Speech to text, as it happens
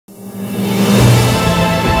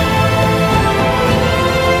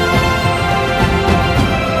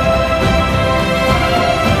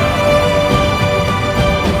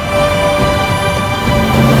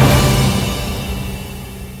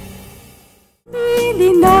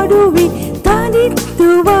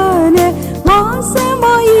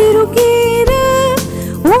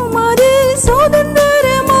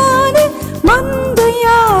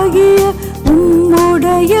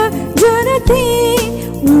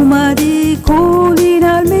உமது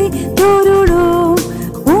கோலினால் மே தொருளோம்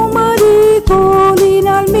உமது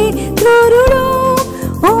கோலினால் மே தொருளோம்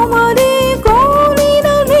உமது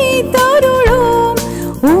கோலினால் மே தருளோம்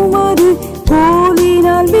உமது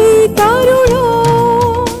கோலினால் மே தருளோம்.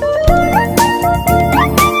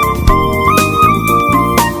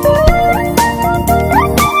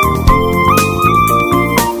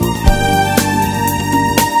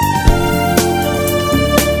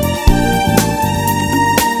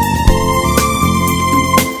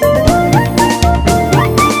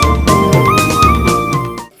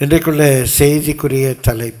 இன்றைக்குள்ள செய்திக்குரிய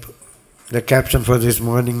தலைப்பு, the caption for this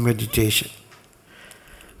morning meditation,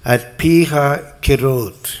 at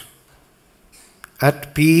PI-HA-CHIROTH. At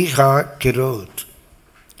PI-HA-CHIROTH.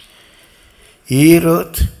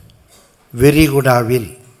 ஈரோத் விரிகுடாவில்.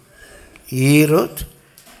 ஈரோத்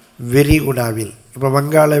விரிகுடாவில். இப்போ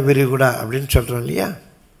வங்காள விரிகுடா அப்படின்னு சொல்கிறோம் இல்லையா?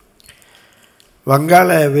 வங்காள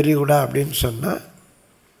விரிகுடா அப்படின்னு சொன்னால்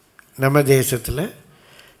நம்ம தேசத்தில்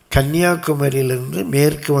கன்னியாகுமரியிலிருந்து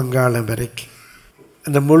மேற்கு வங்காளம் வரைக்கும்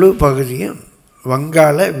அந்த முழு பகுதியும்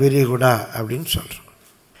வங்காள விரிகுடா அப்படின்னு சொல்கிறோம்.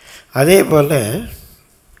 அதே போல்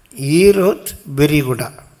ஈரோத் விரிகுடா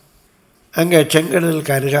அங்கே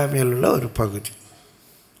செங்கடலுக்கு அருகாமையில் உள்ள ஒரு பகுதி.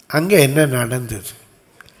 அங்கே என்ன நடந்தது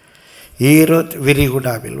ஈரோத்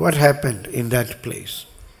விரிகுடாவில்? What happened in that place?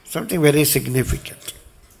 Something very significant,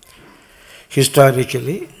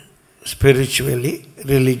 historically, spiritually,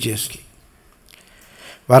 religiously.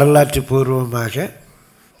 வரலாற்று பூர்வமாக,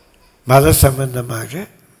 மத சம்பந்தமாக,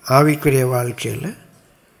 ஆவிக்குரிய வாழ்க்கையில்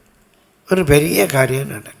ஒரு பெரிய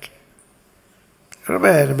காரியம் நடக்கு.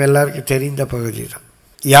 ரொம்ப நம்ம எல்லாருக்கும் தெரிந்த பகுதி தான்.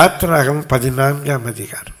 யாத்திராகமம் 14ஆம்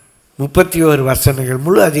அதிகாரம் 31 வசனங்கள்.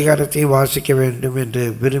 முழு அதிகாரத்தையும் வாசிக்க வேண்டும் என்று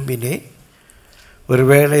விரும்பினேன்.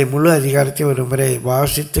 ஒருவேளை முழு அதிகாரத்தையும் ஒரு முறை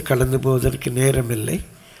வாசித்து கடந்து போவதற்கு நேரமில்லை.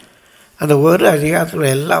 அந்த ஒரு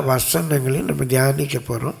அதிகாரத்தில் எல்லா வசனங்களையும் நம்ம தியானிக்க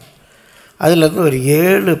போகிறோம். அதிலிருந்து ஒரு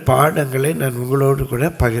 7 பாடங்களை நான் உங்களோடு கூட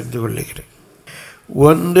பகிர்ந்து கொள்ளுகிறேன்.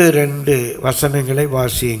 1-2 வசனங்களை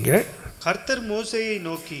வாசியுங்கள். கர்த்தர் மோசேயை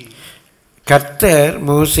நோக்கி, கர்த்தர்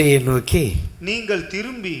மோசேயை நோக்கி, நீங்கள்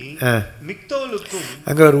திரும்பி மிக்தோலுக்கும்,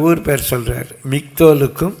 அங்கே ஒரு ஊர் பேர் சொல்றார்,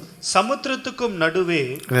 மிக்தோலுக்கும் சமுத்திரத்துக்கும் நடுவே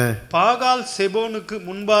பாகால் செபோனுக்கு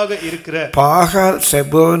முன்பாக இருக்கிற, பாகால்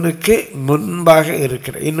செபோனுக்கு முன்பாக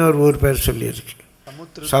இருக்கிற இன்னொரு ஊர் பேர் சொல்லியிருக்கு.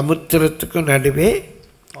 சமுத்திரத்துக்கும் நடுவே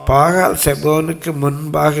பாகால் செபோனுக்கு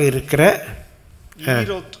முன்பாக இருக்கிற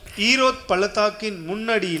ஈரோத் பள்ளத்தாக்கின்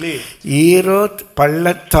முன்னடியிலே, ஈரோத்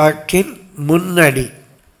பள்ளத்தாக்கின் முன்னடி,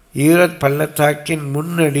 ஈரோத் பள்ளத்தாக்கின்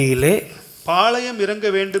முன்னடியிலே பாளையம் இறங்க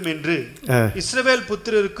வேண்டும் என்று இஸ்ரவேல்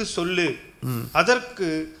புத்திரருக்கு சொல்லு. அதற்கு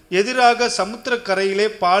எதிராக சமுத்திர கரையிலே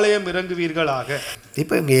பாளையம் இறங்குவீர்களாக.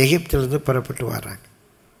 இப்போ இங்கே எகிப்திலிருந்து புறப்பட்டு வராங்க,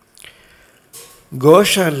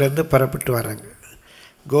 கோஷான்லேருந்து புறப்பட்டு வராங்க.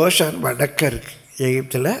 கோஷான் வடக்க இருக்கு,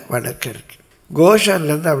 எகிப்தில் வடக்க இருக்கு.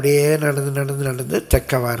 கோஷான்லேருந்து அப்படியே நடந்து நடந்து நடந்து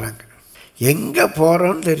தெற்க வராங்க. எங்கே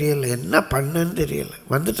போகிறோன்னு தெரியல, என்ன பண்ணுன்னு தெரியல.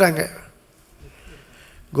 வந்துட்டாங்க,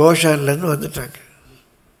 கோஷான்லேருந்து வந்துட்டாங்க.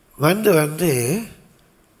 வந்து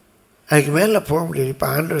அதுக்கு மேலே போக முடியாது. இப்போ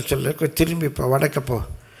ஆண்டவர் சொல்ல, கொஞ்சம் திரும்பி போ, வடக்க போ.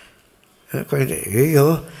 கொஞ்சம் ஐயோ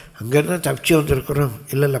அங்கேருந்து தப்பிச்சு வந்திருக்கிறோம்.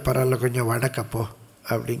 இல்லை பரவாயில்ல, கொஞ்சம் வடக்க போ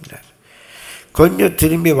அப்படிங்கிறார். கொஞ்சம்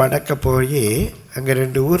திரும்பி வடக்க போய் அங்கே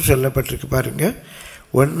 2 ஊர் சொல்லப்பட்டிருக்கு பாருங்கள்.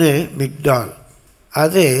 ஒன்று மிக்டால்,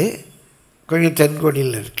 அது கொஞ்சம்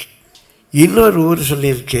தென்கோடியில் இருக்குது. இன்னொரு ஊர்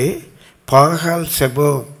சொல்லியிருக்கு பாகால்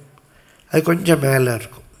செபோம், அது கொஞ்சம் மேலே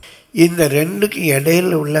இருக்கும். இந்த 2க்கும்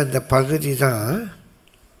இடையில் உள்ள அந்த பகுதி தான்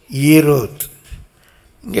ஈரோத்.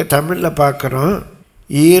 இங்கே தமிழில் பார்க்குறோம்,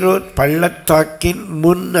 ஈரோத் பள்ளத்தாக்கின்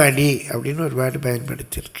முன்னடி அப்படின்னு ஒரு வேர்டு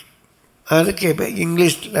பயன்படுத்தியிருக்கு. அதுக்கு இப்போ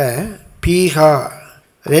இங்கிலீஷில் பீஹா.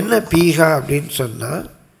 அது என்ன பீஹா அப்படின்னு சொன்னால்,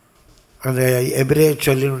 அந்த எபிரேய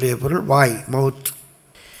சொல்லினுடைய பொருள் வாய், மவுத்.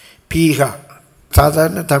 பீஹா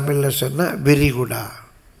சாதாரண தமிழில் சொன்னால் விரிகுடா,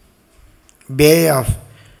 பே ஆஃப்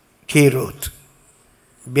கீரோத்,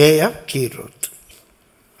 பே ஆஃப் கீரோத்.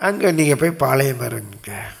 அங்கே நீங்கள் போய் பாளையம்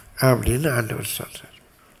இறங்குங்க அப்படின்னு ஆண்டவர் சொல்கிறார்.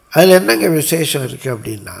 அதில் என்னங்க விசேஷம் இருக்குது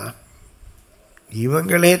அப்படின்னா,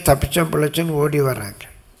 இவங்களே தப்பிச்சம் பிழைச்சன்னு ஓடி வராங்க.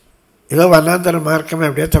 ஏதோ வண்ணாந்தர மார்க்கமே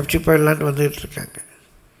அப்படியே தப்பிச்சு போயிடலான்னு வந்துகிட்டு இருக்காங்க.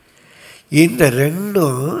 இந்த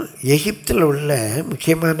 2ம் எகிப்தில் உள்ள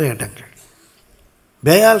முக்கியமான இடங்கள்.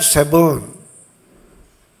 பேயால் செபோன்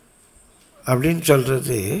அப்படின்னு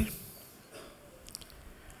சொல்கிறது,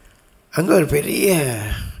 அங்கே ஒரு பெரிய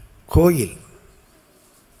கோயில்,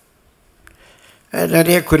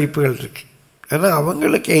 நிறைய குறிப்புகள் இருக்குது. ஆனால்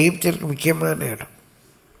அவங்களுக்கு எகிப்திற்கு முக்கியமான இடம்.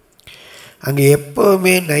 அங்கே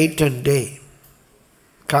எப்போவுமே நைட் அண்ட் டே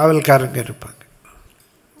காவல்காரங்க இருப்பாங்க,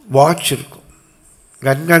 வாட்ச் இருக்கும்,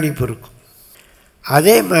 கண்காணிப்பு இருக்கும்.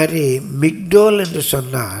 அதே மாதிரி மிக்டோல் என்று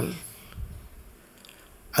சொன்னால்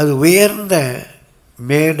அது உயர்ந்த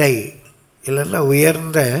மேடை இல்லைன்னா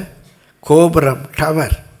உயர்ந்த கோபுரம்,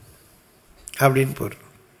 டவர் அப்படின்னு பொருள்.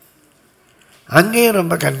 அங்கேயும்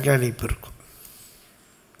ரொம்ப கண்காணிப்பு இருக்கும்.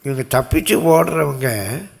 இவங்க தப்பிச்சு ஓடுறவங்க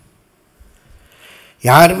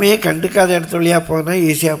யாருமே கண்டுக்காத இடத்து வழியாக போனால்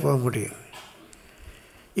ஈஸியாக போக முடியும்.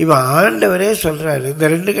 இவன் ஆண்டவரே சொல்கிறாரு, இந்த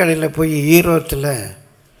 2 கடையில் போய் ஈரோத்தில்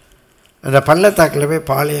அந்த பள்ளத்தாக்கில் போய்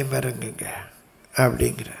பாளையம் இறங்குங்க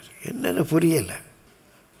அப்படிங்கிறார். என்னென்னு புரியலை.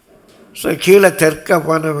 ஸோ கீழே தெற்க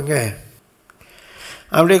போனவங்க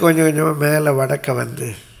அப்படியே கொஞ்சம் கொஞ்சமாக மேலே வடக்க வந்து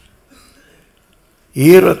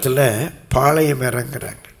ஈரோத்தில் பாளையம்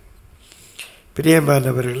இறங்குறாங்க.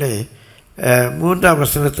 பிரியமானவர்களே, 3ஆம்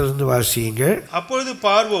வசனத்திலிருந்து வாசியுங்க. அப்பொழுது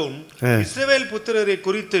பார்வோன் இஸ்ரவேல் புத்திரரை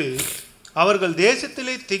குறித்து, அவர்கள்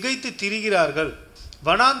தேசத்திலே திகைத்து திரிகிறார்கள்,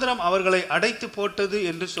 வனாந்திரம் அவர்களை அடைத்து போட்டது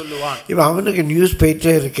என்று சொல்லுவான். இப்போ அவனுக்கு நியூஸ்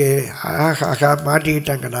போயிட்டே இருக்கு, ஆஹா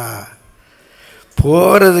மாட்டிக்கிட்டாங்கடா,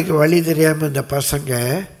 போகிறதுக்கு வழி தெரியாமல் இந்த பசங்க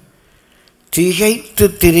திகைத்து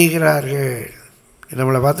திரிகிறார்கள்.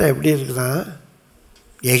 நம்மளை பார்த்தா எப்படி இருக்குதான்,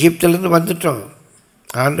 எகிப்திலேருந்து வந்துட்டோம்,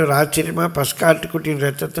 ஆண்டவர் ஆச்சரியமாக பஸ்காட்டுக்குட்டியின்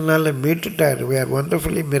ரத்தத்தினால மீட்டுட்டார். we are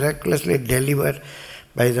wonderfully miraculously delivered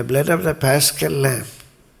by the blood of the paschal lamb.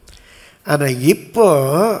 ஆனால்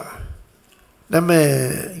இப்போது நம்ம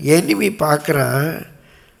எனிமி பார்க்குறான்,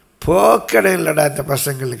 போக்கடை இல்லைடா இந்த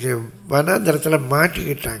பசங்களுக்கு, வனாந்திரத்தில்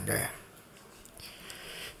மாட்டிக்கிட்டாங்க.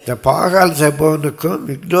 இந்த பாகால் செபோனுக்கும்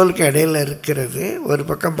மிக்டோலுக்கும் இடையில் இருக்கிறது ஒரு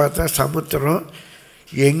பக்கம் பார்த்தா சமுத்திரம்,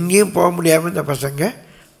 எங்கேயும் போக முடியாமல் இந்த பசங்க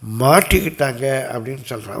மாட்டிக்கிட்டாங்க அப்படின்னு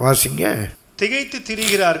சொல்கிறான். வாசிங்க. திகைத்து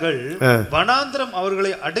திரிகிறார்கள், வனாந்திரம்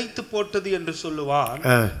அவர்களை அடைத்து போட்டது என்று சொல்லுவான்.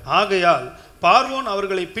 ஆகையால் பார்வோன்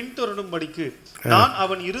அவர்களை பின்தொடரும்படிக்கு நான்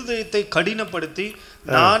அவன் இருதயத்தை கடினப்படுத்தி,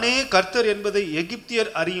 நானே கர்த்தர் என்பதை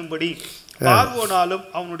எகிப்தியர் அறியும்படி பார்வோனாலும்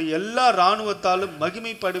அவனுடைய எல்லா இராணுவத்தாலும்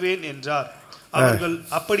மகிமைப்படுவேன் என்றார். அவர்கள்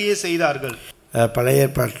அப்படியே செய்தார்கள். பழைய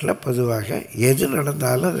ஏற்பாட்டில் பொதுவாக எது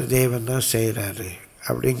நடந்தாலும் அது தேவன் தான் செய்கிறாரு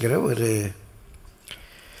அப்படிங்கிற ஒரு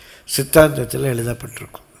சித்தாந்தத்தில்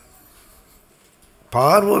எழுதப்பட்டிருக்கும்.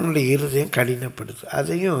 பார்வோனுடைய இருதயம் கடினப்படுது,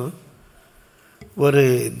 அதையும் ஒரு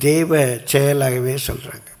தெய்வ செயலாகவே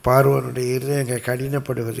சொல்கிறாங்க. பார்வோனுடைய இருதயம்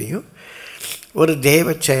கடினப்படுவதையும் ஒரு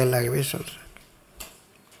தெய்வ செயலாகவே சொல்கிறாங்க.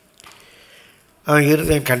 அவன்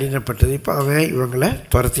இருதயம் கடினப்பட்டது, இப்போ அவன் இவங்களை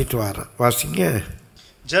துரத்திட்டு வரான். வாசிங்க.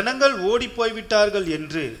 ஜனங்கள் ஓடி போய்விட்டார்கள்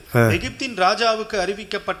என்று எகிப்தின் ராஜாவுக்கு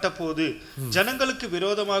அறிவிக்கப்பட்ட போது ஜனங்களுக்கு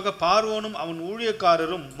விரோதமாக பார்வோனும் அவன்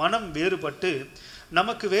ஊழியக்காரரும் மனம் வேறுபட்டு,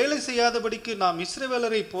 நமக்கு வேலை செய்யாதபடிக்கு நாம்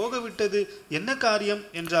இஸ்ரவேலரை போக விட்டது என்ன காரியம்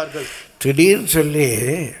என்றார்கள். திடீர்னு சொல்லி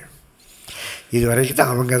இது வரைக்கும்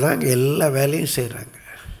தான் அவங்க தான் அங்கே எல்லா வேலையும் செய்கிறாங்க.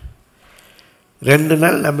 2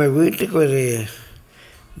 நாள் நம்ம வீட்டுக்கு ஒரு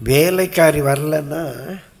வேலைக்காரி வரலன்னா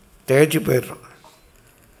தேய்ச்சி போயிடுறோம்.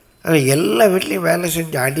 ஆனால் எல்லா வீட்லேயும் வேலை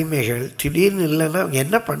செஞ்ச அடிமைகள் திடீர்னு இல்லைன்னா அவங்க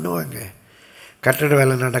என்ன பண்ணுவாங்க? கட்டட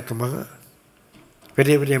வேலை நடக்குமா?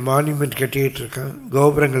 பெரிய பெரிய மானுமெண்ட் கட்டிக்கிட்டு இருக்காங்க,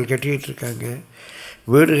 கோபுரங்கள் கட்டிக்கிட்டு இருக்காங்க,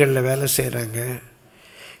 வீடுகளில் வேலை செய்கிறாங்க.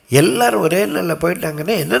 எல்லோரும் ஒரே நாளில்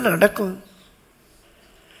போயிட்டாங்கன்னா என்ன நடக்கும்?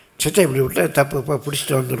 சச்சா இப்படி விட்டால் தப்பு,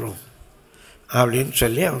 பிடிச்சிட்டு வந்துடும் அப்படின்னு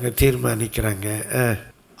சொல்லி அவங்க தீர்மானிக்கிறாங்க.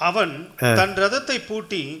 அவன் தன் ரதத்தை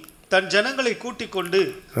பூட்டி தன் ஜனங்களை கூட்டிக் கொண்டு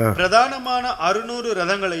பிரதானமான 600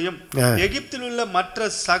 ரதங்களையும் எகிப்தில் உள்ள மற்ற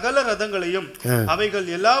சகல ரதங்களையும் அவைகள்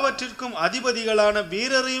எல்லாவற்றிற்கும் அதிபதிகளான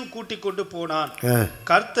வீரரையும் கூட்டிக் கொண்டு போனான்.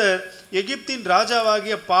 கர்த்தர் எகிப்தின்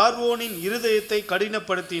ராஜாவாகிய பார்வோனின் இருதயத்தை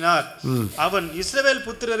கடினப்படுத்தினார். அவன் இஸ்ரவேல்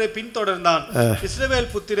புத்திரரை பின்தொடர்ந்தான்.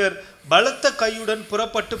 இஸ்ரவேல் புத்திரர் பலத்த கையுடன்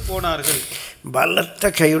புறப்பட்டு போனார்கள்.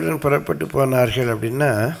 பலத்த கையுடன் புறப்பட்டு போனார்கள்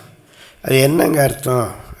அப்படின்னா அது என்னங்க அர்த்தம்?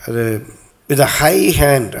 அது வித் ஹை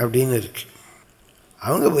ஹேண்ட் அப்படின்னு இருக்கு.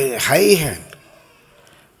 அவங்க ஹை ஹேண்ட்,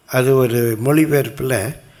 அது ஒரு மொழிபெயர்ப்பில்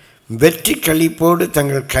வெற்றி களிப்போடு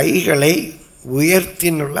தங்கள் கைகளை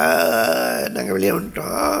உயர்த்தினுள்ள நாங்கள் வெளியே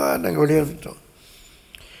வந்துட்டோம்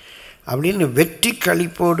அப்படின்னு வெற்றி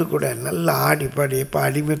களிப்போடு கூட நல்லா ஆடிப்பாடி, எப்போ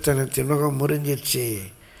அடிமைத்தனத்தின் முகம் முறிஞ்சிருச்சு,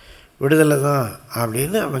 விடுதலை தான்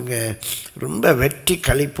அப்படின்னு அவங்க ரொம்ப வெற்றி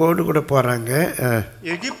களிப்போடு கூட போகிறாங்க.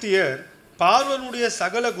 எகிப்தியர் பார்வனுடைய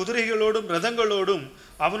சகல குதிரைகளோடும் ரதங்களோடும்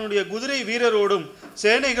அவனுடைய குதிரை வீரரோடும்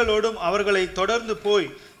சேனைகளோடும் அவர்களை தொடர்ந்து போய்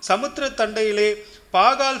சமுத்திர தண்டையிலே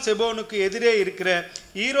பாகால் செபோனுக்கு எதிரே இருக்கிற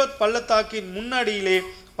ஈரோத் பள்ளத்தாக்கின் முன்னடியிலே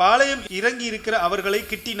பாளையம் இறங்கி இருக்கிற அவர்களை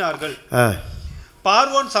கிட்டினார்கள்.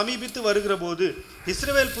 பார்வோன் சமீபித்து வருகிற போது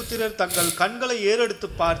இஸ்ரவேல் புத்திரர் தங்கள் கண்களை ஏறெடுத்து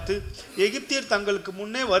பார்த்து எகிப்தியர் தங்களுக்கு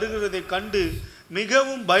முன்னே வருகிறதை கண்டு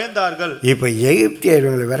மிகவும் பயந்தார்கள். இப்போ எகிப்தியர்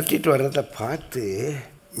இவங்களை விரட்டிட்டு வர்றதை பார்த்து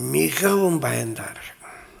மிகவும் பயந்தார்கள்.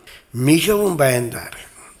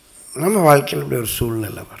 நம்ம வாழ்க்கையில் இப்படி ஒரு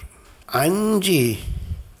சூழ்நிலை வரும். 5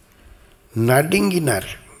 நடுங்கினார்.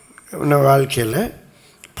 நம்ம வாழ்க்கையில்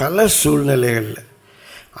பல சூழ்நிலைகளில்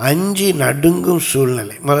 5 நடுங்கும்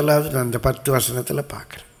சூழ்நிலை. முதலாவது நான் அந்த 10 வசனத்தில்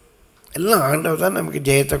பார்க்குறேன். எல்லாம் ஆண்டவர் தான் நமக்கு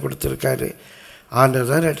ஜெயத்தை கொடுத்துருக்காரு,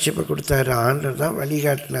 ஆண்டவர் தான் ரட்சிப்பை கொடுத்தாரு, ஆண்டவர் தான்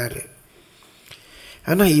வழிகாட்டினார்.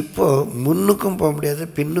 ஆனால் இப்போது முன்னுக்கும் போக முடியாது,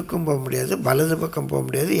 பின்னுக்கும் போக முடியாது, வலது பக்கம் போக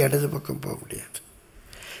முடியாது, இடது பக்கம் போக முடியாது.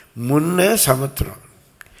 முன்னே சமுத்திரம்,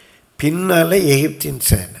 பின்னால் எகிப்தின்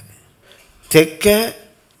சேனை, தெற்க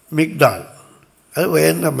மிக்டால், அது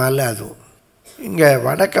உயர்ந்த மலை. அதுவும் இங்கே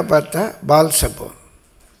வடக்க பார்த்தா பால்சபோன்,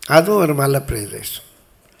 அதுவும் ஒரு மலை பிரதேசம்.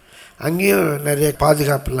 அங்கேயும் நிறைய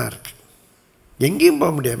பாதுகாப்புலாம் இருக்குது. எங்கேயும்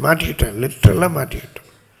போக முடியாது, மாட்டிக்கிட்டோம், லிட்ரலாக மாட்டிக்கிட்டோம்.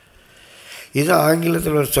 இது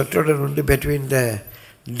ஆங்கிலத்தில் ஒரு சொற்றொடர் உண்டு, between the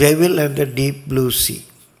devil and the deep blue sea.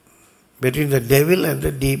 between the devil and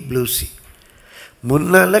the deep blue sea.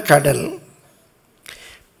 முன்னால் கடல்,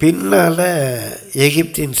 பின்னால்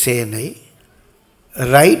எகிப்தின் சேனை,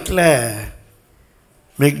 ரைட்டில்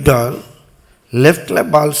மிக்டால், லெஃப்டில்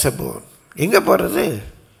பால்சபோன். எங்கே போகிறது?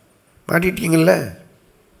 மாட்டிட்டீங்கள?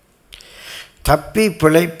 தப்பி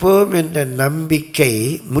பிழைப்போம் என்ற நம்பிக்கை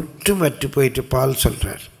முற்றுமற்று போயிட்டு பால்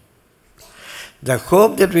சொல்கிறார். The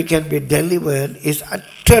hope that we can be delivered is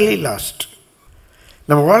utterly lost.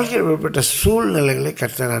 நம்ம வாழ்க்கையில் ஏற்பட்ட சூழ்நிலைகளை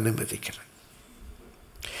கர்த்தர் அனுமதிக்கிறார்.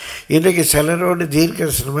 இன்றைக்கு சிலரோடு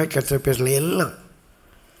தீர்க்கதரிசனமாக கர்த்தர் பேசல. எல்லாம்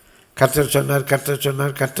கர்த்தர் சொன்னார், கர்த்தர்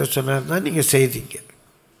சொன்னார், கர்த்தர் சொன்னார் தான் நீங்கள் செய்தீங்க.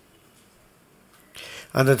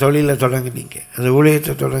 அந்த தொழிலை தொடங்குனீங்க, அந்த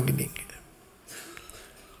ஊழியத்தை தொடங்குனீங்க.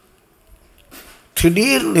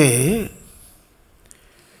 திடீர்னு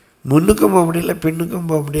முன்னுக்கும் போக முடியல, பின்னுக்கும்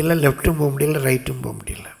போக முடியல, லெஃப்ட்டும் போக முடியல, ரைட்டும் போக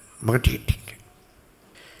முடியல, மாட்டிக்கிட்டீங்க.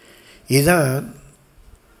 இதுதான்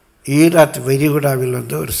ஈராத் விரிகுடாவில்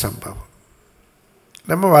வந்த ஒரு சம்பவம்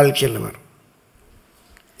நம்ம வாழ்க்கையில் வரும்.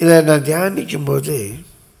 இதை நான் தியானிக்கும்போது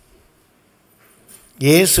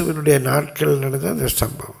இயேசுவினுடைய நாட்கள் நடந்த அந்த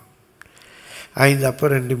சம்பவம். 5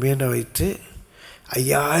 அப்பம் 2 மீனை வைத்து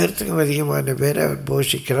 5000க்கும் அதிகமான பேரை அவர்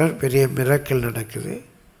போஷிக்கிறார். பெரிய மிராக்கிள் நடக்குது.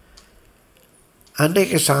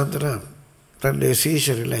 அன்றைக்கு சாயந்தரம் தன்னுடைய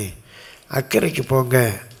சீஷர்களை அக்கறைக்கு போங்க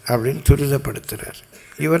அப்படின்னு துரிதப்படுத்துகிறார்.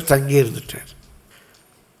 இவர் தங்கி இருந்துட்டார்.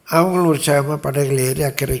 அவங்களும் உற்சாகமாக படகுல ஏறி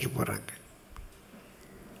அக்கறைக்கு போகிறாங்க.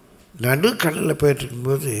 நடுக்கடலில்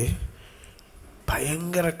போயிட்டுருக்கும்போது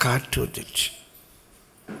பயங்கர காற்று வந்துடுச்சு.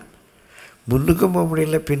 முன்னுக்கும் போக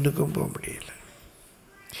முடியல, பின்னுக்கும் போக முடியல.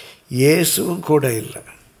 இயேசுவும் கூட இல்லை.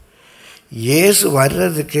 இயேசு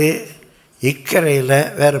வர்றதுக்கு இக்கரையில்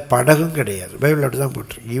வேறு படகும் கிடையாது. பைபிள் அப்படி தான்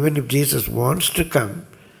போட்டிருக்கு. Even if Jesus wants to come,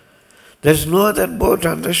 there is no other boat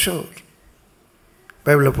on the shore.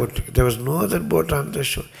 பைபிளில் போட்டிருக்கு, there was no other boat on the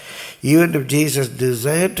shore. Even if Jesus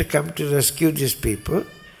desired to come to rescue these people,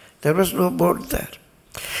 there was no boat there.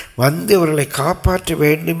 வந்து அவர்களை காப்பாற்ற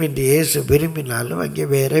வேண்டும் என்று இயேசு விரும்பினாலும் அங்கே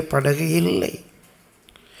வேறே படகு இல்லை.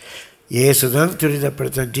 இயேசு தான்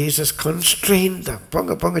துரிதப்படுத்த. ஜீசஸ் கன்ஸ்ட்ரெயின் தான்.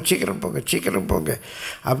 போங்க போங்க, சீக்கிரம் போங்க, சீக்கிரம் போங்க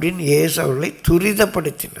அப்படின்னு இயேசு அவர்களை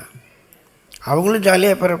துரிதப்படுத்தினார். அவங்களும்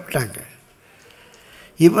ஜாலியாக பெறப்பட்டாங்க.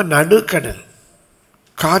 இப்போ நடுக்கடல்,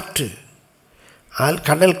 காற்று,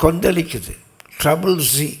 கடல் கொந்தளிக்குது, trouble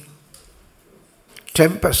C,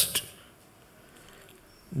 tempest.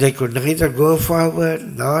 They could neither go forward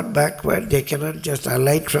nor backward. They cannot just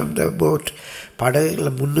alight from the boat.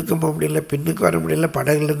 படகுல முன்னுக்கும் போக முடியல, பின்னுக்கு வர முடியல,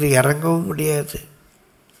 படகுலேருந்து இறங்கவும் முடியாது.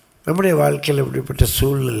 நம்முடைய வாழ்க்கையில் இப்படிப்பட்ட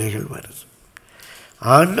சூழ்நிலைகள் வருது.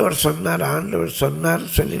 ஆண்டவர் சொன்னார், ஆண்டவர் சொன்னார்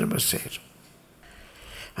சொல்லி நம்ம செய்கிறோம்.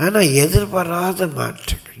 ஆனால் எதிர்பாராத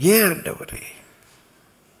மாற்றங்கள். ஏன் ஆண்டவரே,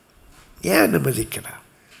 ஏன் அனுமதிக்கிறார்?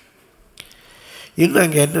 இன்னும்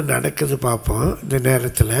அங்கே என்ன நடக்குது பார்ப்போம் இந்த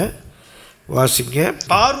நேரத்தில். வாசிங்க.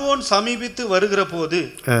 பார்வோன் சமீபித்து வருகிற போது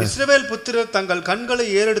இஸ்ரவேல் புத்திரர் தங்கள் கண்களை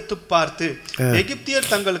ஏறெடுத்து பார்த்து எகிப்தியர்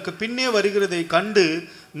தங்களுக்கு பின்னே வருகிறதை கண்டு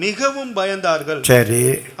மிகவும் பயந்தார்கள். சரி.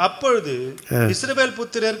 அப்பொழுது இஸ்ரவேல்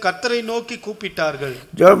புத்திரர் கர்த்தரை நோக்கி கூப்பிட்டார்கள்.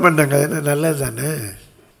 ஜெபம் பண்ணாங்க. நல்லது தானே.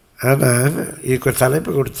 ஆனால் இதுக்கு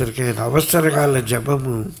தலைப்பு கொடுத்துருக்கேன், அவசர கால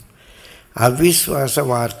ஜெபமும் அவிஸ்வாச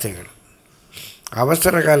வார்த்தைகள்.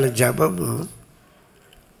 அவசர கால ஜெபமும்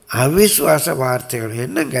அவிஸ்வாச வார்த்தைகள்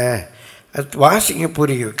என்னங்க? அது வாசிங்க,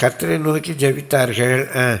 புரியும். கர்த்தரை நோக்கி ஜெபித்தார்கள்.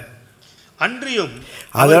 அன்றியும்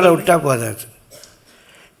அதோட விட்டா போதாது.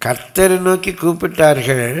 கர்த்தரை நோக்கி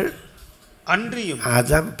கூப்பிட்டார்கள். அன்றியும்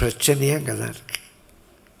அதான் பிரச்சனையே அங்கே தான் இருக்கு.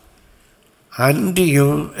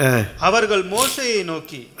 அன்றியும் அவர்கள் மோசேயை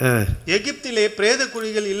நோக்கி, எகிப்திலே பிரேத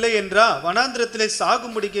குழிகள் இல்லை என்றா வனாந்திரத்திலே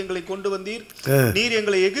சாகும்படிக்கு எங்களை கொண்டு வந்தீர்? நீர்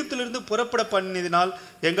எங்களை எகிப்திலிருந்து புறப்பட பண்ணினால்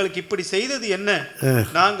எங்களுக்கு இப்படி செய்தது என்ன?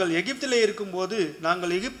 நாங்கள் எகிப்திலே இருக்கும் போது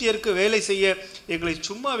நாங்கள் எகிப்தியருக்கு வேலை செய்ய எங்களை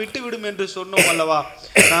சும்மா விட்டுவிடும் என்று சொன்னோம் அல்லவா?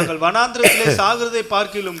 நாங்கள் வனாந்திரத்திலே சாகிறதை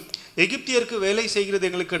பார்க்கிலும் எகிப்தியருக்கு வேலை செய்கிறது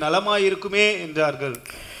எங்களுக்கு நலமாயிருக்குமே என்றார்கள்.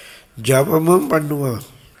 ஜபமும் பண்ணுவோம்,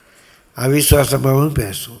 அவிசுவாசமாகவும்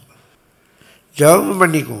பேசுவோம். ஜபமும்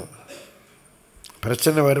பண்ணிக்குவோம்.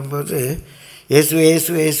 பிரச்சனை வரும்போது இயேசுவே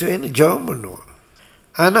இயேசுவே இயேசுவேன்னு ஜபம் பண்ணுவோம்.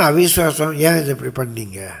 ஆனால் அவிசுவாசம், ஏன் இது இப்படி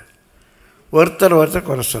பண்ணீங்க? ஒருத்தர்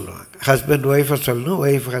குறை சொல்லுவாங்க. ஹஸ்பண்ட் ஒய்ஃபை சொல்லணும்,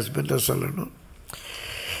 ஒய்ஃப் ஹஸ்பண்டை சொல்லணும்.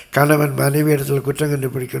 கணவன் மனைவி இடத்துல குற்றம்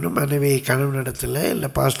கண்டுபிடிக்கணும், மனைவி கணவன் இடத்துல, இல்லை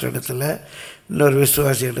பாஸ்டர் இடத்துல, இன்னொரு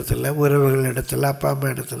விசுவாசி இடத்துல, உறவுகள் இடத்துல, அப்பா அம்மா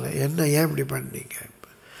இடத்துல, என்ன ஏன் இப்படி பண்ணீங்க?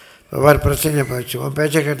 ஒவ்வொரு பிரச்சனையை போச்சு, உன்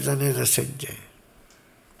பேச்சை கேட்டு தானே இதை செஞ்சேன்.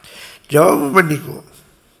 ஜெபம் பண்ணிக்குவோம்.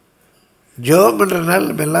 ஜெபம் பண்ணுறதுனால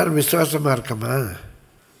நம்ம எல்லோரும் விசுவாசமாக இருக்கோமா?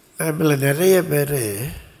 நம்மள நிறைய பேர்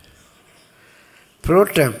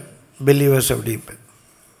ப்ரோட்டம் பிலீவர்ஸ் அப்படிம்பேன்.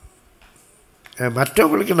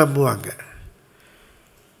 மற்றவங்களுக்கு நம்புவாங்க.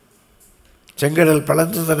 செங்கடல்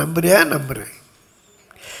பழந்ததை நம்புறியா? நம்புகிறேன்.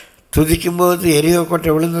 துதிக்கும்போது எரியோ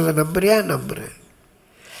கோட்டை விழுந்ததை நம்புறியா? நம்புகிறேன்.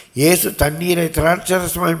 இயேசு தண்ணீரை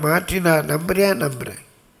திராட்சரசமாய் மாற்றினார், நம்புறியா? நம்புகிறேன்.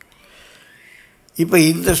 இப்போ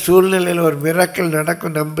இந்த சூழ்நிலையில் ஒரு மிராக்கிள்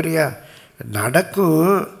நடக்கும், நம்புறியா? நடக்கும்.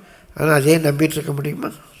 ஆனால் அதே நம்பிட்டு இருக்க முடியுமா?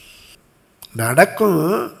 நடக்கும்,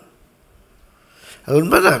 அது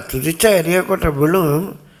உண்மைதான். துதிச்சா எரிய கோட்டை விழும்.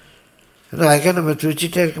 ஆனால் அதுக்காக நம்ம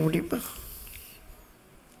துதிச்சிட்டே இருக்க முடியுமா?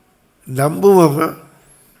 நம்புவோமா?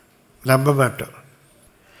 நம்ப மாட்டோம்.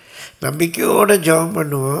 நம்பிக்கையோடு ஜெபம்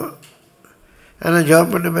பண்ணுவோம். ஆனால்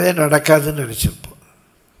ஜெபம் பண்ணும்போதே நடக்காதுன்னு நினச்சிருப்போம்.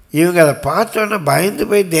 இவங்க அதை பார்த்தோன்னே பயந்து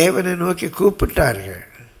போய் தேவனை நோக்கி கூப்பிட்டார்கள்.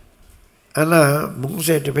 ஆனால்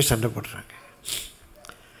மோசேட்ட போய் சண்டை போடுறாங்க.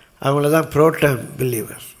 அவங்கள தான் ப்ரோட்டம்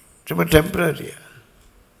பிலீவர், சும்மா டெம்பரரியாக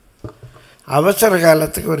அவசர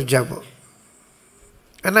காலத்துக்கு ஒரு ஜபம்.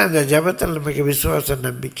 ஆனால் அந்த ஜபத்தில் நமக்கு விசுவாச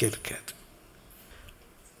நம்பிக்கை இருக்காது.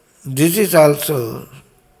 This is also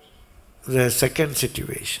the second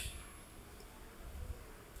situation.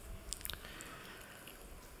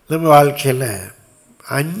 நம்ம வாழ்க்கையில்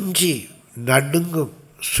அஞ்சு நடுங்கும்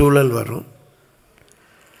சூழல் வரும்.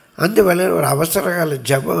 அந்த வேளையில் ஒரு அவசரகால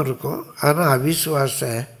ஜபம் இருக்கும், ஆனால் அவிசுவாச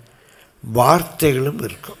வார்த்தைகளும்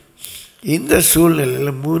இருக்கும். இந்த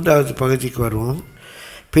சூழ்நிலையில் மூன்றாவது பகுதிக்கு வருவோம்.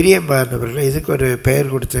 பிரியமானவர்கள், இதுக்கு ஒரு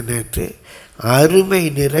பெயர் கொடுத்த நேற்று அருமை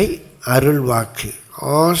நிறை அருள்வாக்கு,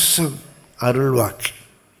 ஆசம் அருள்வாக்கு,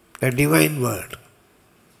 த டிவைன் வேர்ட்.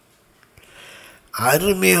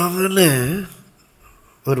 அருமையான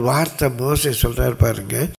ஒரு வார்த்தை மோசே சொல்கிறார்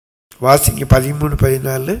பாருங்க. வாசிங்க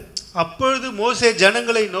 13-14. அப்பொழுது மோசே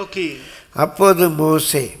ஜனங்களை நோக்கி, அப்போது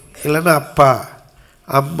மோசே இல்லைன்னா அப்பா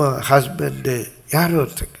அம்மா ஹஸ்பண்டு யாரோ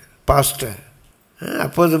ஒருத்தங்க பாஸ்டர்.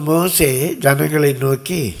 அப்போது மோசே ஜனங்களை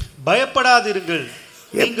நோக்கி, பயப்படாதிருங்கள்.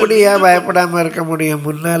 எப்படியா பயப்படாமல் இருக்க முடியும்?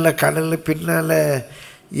 முன்னால் கடல், பின்னால்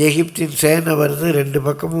எகிப்தின் சேனை வருது, ரெண்டு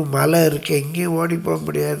பக்கமும் மலை இருக்குது, எங்கேயும் ஓடி போக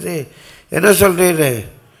முடியாது. என்ன சொல்கிறீரு?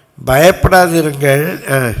 பயப்படாதிருங்கள்.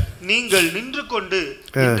 நீங்கள் நின்று கொண்டு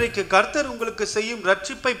இன்றைக்கு கர்த்தர் உங்களுக்கு செய்யும்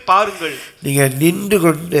ரட்சிப்பை பாருங்கள். நீங்கள் நின்று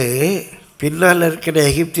கொண்டு பின்னால் இருக்கிற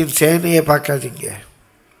எகிப்தின் சேனையை பார்க்காதீங்க,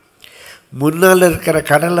 முன்னால் இருக்கிற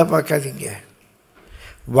கடலை பார்க்காதீங்க,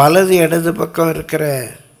 வலது இடது பக்கம் இருக்கிற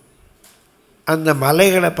அந்த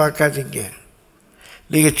மலைகளை பார்க்காதீங்க.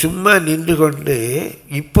 நீங்கள் சும்மா நின்று கொண்டு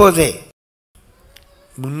இப்போதே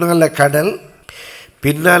முன்னால் கடல்,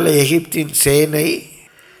 பின்னால் எகிப்தின் சேனை,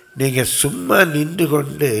 நீங்கள் சும்மா நின்று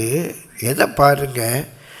கொண்டு எதை பாருங்கள்?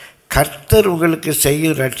 கர்த்தர் உங்களுக்கு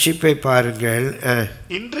செய்யும் ரட்சிப்பை பாருங்கள்.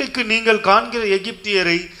 இன்றைக்கு நீங்கள் காண்கிற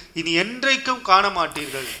எகிப்தியரை இனி என்றைக்கும் காண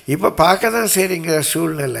மாட்டீர்கள். இப்போ பார்க்க தான் சரிங்கிற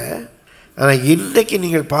சூழ்நிலை, ஆனால் இன்றைக்கு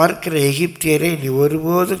நீங்கள் பார்க்கிற எகிப்தியரை நீ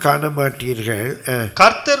ஒருபோதும் காண மாட்டீர்கள்.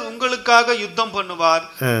 கர்த்தர் உங்களுக்காக யுத்தம் பண்ணுவார்,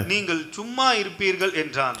 நீங்கள் சும்மா இருப்பீர்கள்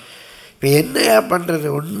என்றான். இப்போ என்னையா பண்ணுறது?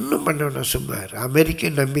 ஒன்றும் பண்ண சும்மா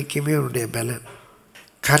அமெரிக்க நம்பிக்கையுமே உன்னுடைய பலன்.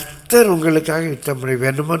 கர்த்தர் உங்களுக்காக யுத்தம் பண்ண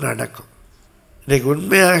வேணுமோ நடக்கும். இன்றைக்கு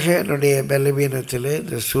உண்மையாக என்னுடைய பலவீனத்தில்,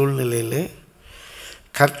 இந்த சூழ்நிலையில்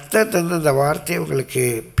கர்த்தர் தந்த அந்த வார்த்தையை உங்களுக்கு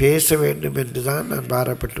பேச வேண்டும் என்று தான் நான்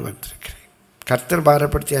பாரப்பட்டு வந்திருக்கிறேன். கர்த்தர்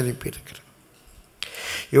பாரப்படுத்தி அனுப்பியிருக்கிறேன்.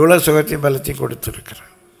 இவ்வளோ சுகத்தையும் பலத்தையும்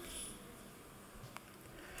கொடுத்துருக்கிறேன்.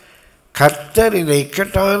 கர்த்தர் இந்த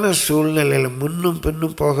இக்கட்டான சூழ்நிலையில் முன்னும்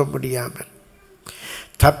பின்னும் போக முடியாமல்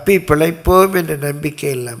தப்பி பிழைப்போம் என்ற நம்பிக்கை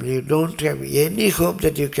இல்லாமல், you don't have any hope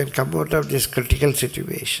that you can come out of this critical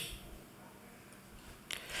situation.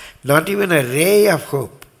 Not even a ray of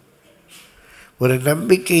hope. ஒரு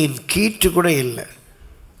நம்பிக்கையின் கீற்று கூட இல்லை.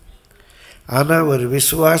 ஆனால் ஒரு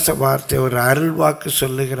விசுவாச வார்த்தை, ஒரு அருள் வாக்கு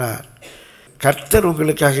சொல்லுகிறார், கர்த்தர்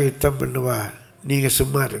உங்களுக்காக யுத்தம் பண்ணுவார், நீங்கள்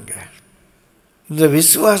சும்மா இருங்க. இந்த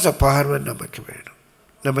விசுவாச பார்வை நமக்கு வேணும்.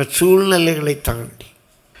 நம்ம சூழ்நிலைகளை தாண்டி,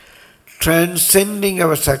 transcending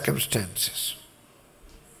our circumstances,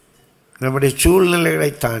 நம்முடைய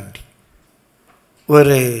சூழ்நிலைகளை தாண்டி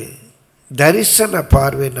ஒரு தரிசன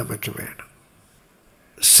பார்வை நமக்கு வேணும்.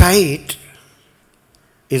 Side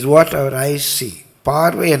is what our eyes see.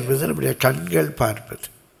 பார்வை என்பது நம்முடைய கண்கள் பார்ப்பது.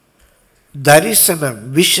 தரிசனம்,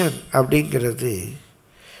 விஷன் அப்படிங்கிறது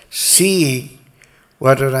seeing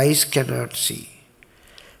what our eyes cannot see.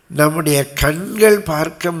 நம்முடைய கண்கள்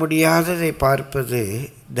பார்க்க முடியாததை பார்ப்பது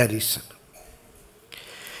தரிசனம்.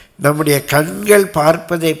 நம்முடைய கண்கள்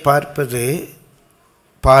பார்ப்பதை பார்ப்பது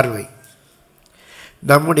பார்வை.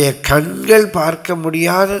 நம்முடைய கண்கள் பார்க்க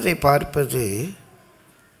முடியாததை பார்ப்பது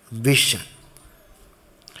விஷன்.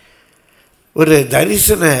 ஒரு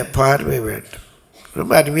தரிசன பார்வை வேண்டும்.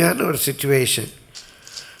 ரொம்ப அருமையான ஒரு சிச்சுவேஷன்.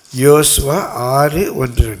 யோசுவா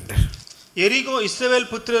 6:1-2. எரிகோ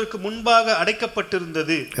இஸ்ரவேல் புத்திரருக்கு முன்பாக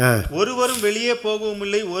அடைக்கப்பட்டிருந்தது. ஒருவரும் வெளியே போகவும்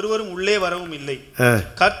இல்லை, ஒருவரும் உள்ளே வரவும் இல்லை.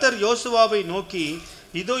 கர்த்தர் யோசுவாவை நோக்கி,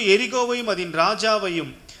 இதோ எரிகோவையும் அதன்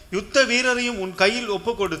ராஜாவையும் யுத்த வீரரையும் உன் கையில்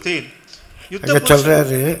ஒப்பு கொடுத்தேன்.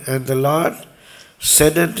 சொல்றாரு, and the Lord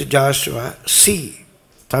said unto Joshua, see.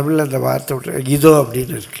 தமிழில் அந்த வார்த்தை விட்டு இதோ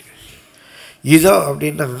அப்படின்னு இருக்கு. இதோ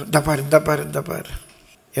அப்படின்னா இந்த பாரு, இந்த பாரு, இந்த பாரு.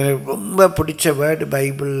 எனக்கு ரொம்ப பிடிச்ச வேர்டு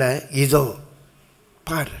பைபிளில் இதோ,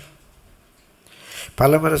 பாரு.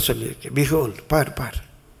 பல முறை சொல்லியிருக்கேன். behold, பார் பார்,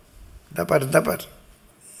 இந்த பாரு, இந்த பாரு.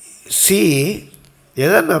 see,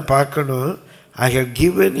 எதை நான் பார்க்கணும்? I have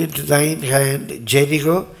given into thine hand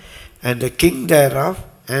Jericho and the king thereof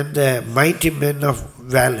and the mighty men of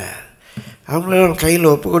valor. அவங்கள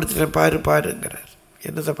கையில் ஒப்பு கொடுத்துட்டேன், பாரு பாருங்கிறார்.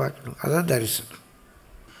 என்னத்தை பார்க்கணும்? அதான் தரிசனம்.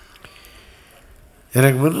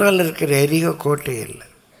 எனக்கு முன்னால் இருக்கிற எரிகோ கோட்டை இல்லை.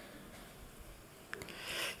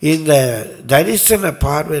 இந்த தரிசன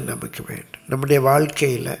பார்வை நமக்கு வேண்டும். நம்முடைய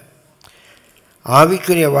வாழ்க்கையில்,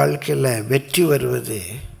 ஆவிக்குரிய வாழ்க்கையில் வெற்றி வருவது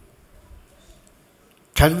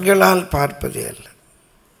கண்களால் பார்ப்பதே அல்ல,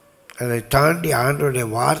 அதை தாண்டி ஆண்டவருடைய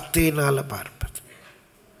வார்த்தையினால் பார்ப்பது.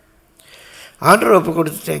 ஆண்டவர் ஒப்பு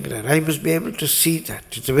கொடுத்துட்டேங்கிறார். I must be able to see that.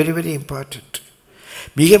 It's very very important.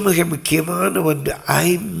 மிக மிக முக்கியமான ஒன்று. I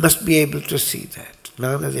must be able to see that.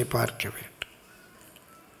 நான் அதை பார்க்க வேண்டும்.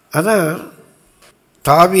 அதான்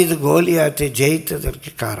தாவீது கோலியாத்தை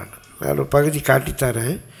ஜெயித்ததற்கு காரணம். நான் ஒரு பகுதி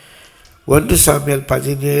காட்டித்தரேன். 1 சாமுவேல்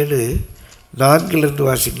 17:4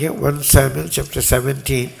 வாசிங்க. 1 சாமுவேல் chapter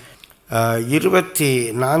 17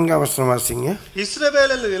 24 வாசிங்க.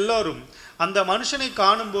 இஸ்ரவேலர் எல்லாரும் அந்த மனுஷனை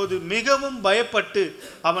காணும்போது மிகவும் பயப்பட்டு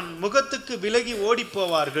அவன் முகத்துக்கு விலகி ஓடி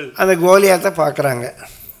போவார்கள். அந்த கோலியாத்தை பார்க்குறாங்க.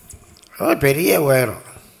 பெரிய உயரம்,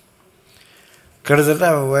 கிட்டத்தட்ட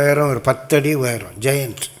அவன் உயரம் ஒரு 10 அடி உயரம்,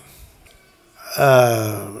 ஜெயண்ட்.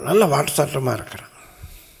 நல்ல வாட்டசாட்டமாக இருக்கிறான்.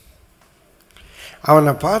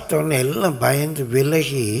 அவனை பார்த்தோன்னே எல்லாம் பயந்து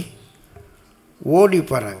விலகி ஓடி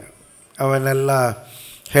போகிறாங்க. அவன் நல்லா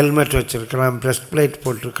ஹெல்மெட் வச்சுருக்கிறான், ப்ரெஸ்ட் பிளேட்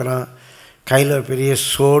போட்டிருக்கிறான், கையில் ஒரு பெரிய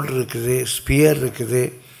சோடு இருக்குது, ஸ்பியர் இருக்குது.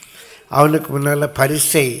 அவனுக்கு முன்னால்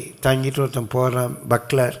பரிசை தாங்கிட்டு ஒருத்தன் போகிறான்,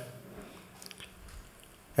 பக்லர்.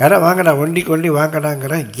 யாரா வாங்கடா, ஒண்டி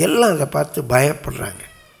வாங்கடாங்கிறான். எல்லாம் அதை பார்த்து பயப்படுறாங்க.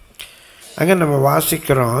 அங்கே நம்ம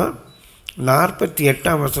வாசிக்கிறோம்.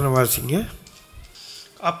 48 வாசிங்க.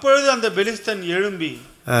 அப்பொழுது அந்த பெலிஸ்தன் எழும்பி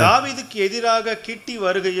தாவீதுக்கு எதிராக கிட்டி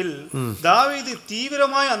வருகையில் தாவீது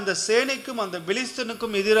தீவிரமாய் அந்த சேனைக்கும் அந்த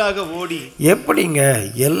பெலிஸ்தனுக்கும் எதிராக ஓடி. எப்படிங்க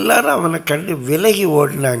எல்லாரும் அவனை கண்டு விலகி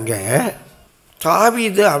ஓடினாங்க,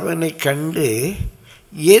 தாவீது அவனை கண்டு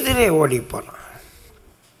எதிரே ஓடி போனான்.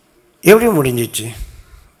 எப்படி முடிஞ்சிச்சு?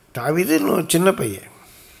 தாவீது சின்ன பையன்.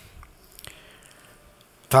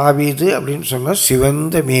 தாவீது அப்படின்னு சொன்னால்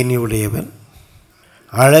சிவந்த மேனி உடையவன்,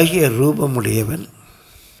 அழகிய ரூபமுடையவன்.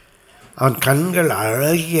 அவன் கண்கள்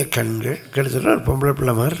அழகிய கண்கள், கிட்டத்தட்ட ஒரு பொம்பளை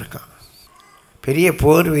பிள்ளை மாதிரி இருக்கான். பெரிய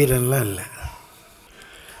போர் வீரன்லாம் இல்லை.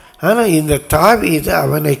 ஆனால் இந்த தாவீது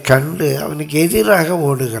அவனை கண்டு அவனுக்கு எதிராக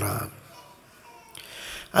ஓடுகிறான்.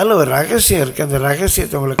 அதில் ஒரு ரகசியம் இருக்குது. அந்த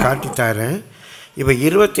ரகசியத்தை உங்களுக்கு காட்டித்தாரேன். இப்போ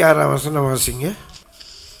 26 வாசிங்க.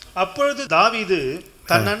 அப்பொழுது தாவீது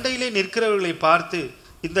தன் அண்டையிலே நிற்கிறவர்களை பார்த்து,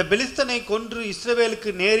 இந்த பெலிஸ்தனை கொன்று இஸ்ரவேலுக்கு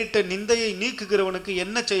நேரிட்ட நிந்தையை நீக்குகிறவனுக்கு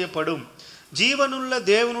என்ன செய்யப்படும்? ஜீவனுள்ள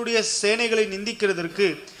தேவனுடைய சேனைகளை நிந்திக்கிறதற்கு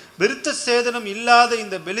விருத்த சேதனம் இல்லாத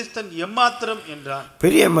இந்த பெலிஸ்தன் எம்மாத்திரம் என்றான்.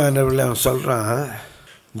 பெரிய மாணவர்கள் அவன் சொல்கிறான்,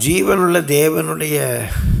 ஜீவனுள்ள தேவனுடைய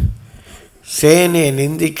சேனையை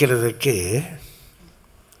நிந்திக்கிறதுக்கு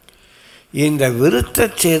இந்த விருத்த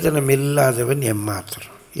சேதனம் இல்லாதவன்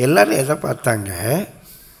எம்மாத்திரம். எல்லாரும் எதை பார்த்தாங்க?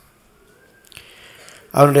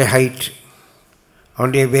 அவனுடைய ஹைட்,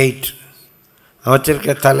 அவனுடைய வெயிட், அவன்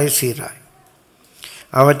வச்சிருக்கிற தலை சீராய்,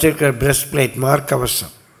 அவன் வச்சிருக்கிற பிரஸ்ட் பிளேட்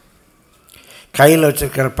மார்க்கவசம், கையில்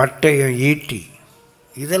வச்சிருக்கிற பட்டயம், ஈட்டி,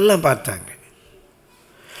 இதெல்லாம் பார்த்தாங்க.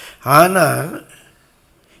 ஆனால்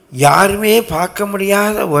யாருமே பார்க்க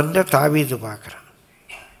முடியாத ஒன்றை தாவீது பார்க்குறான்.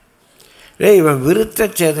 இவன் விருத்த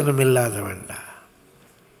சேதனம் இல்லாதவன்டா.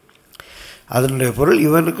 அதனுடைய பொருள்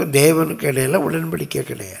இவனுக்கும் தேவனுக்கும் இடையில உடன்படிக்கை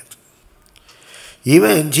கிடையாது.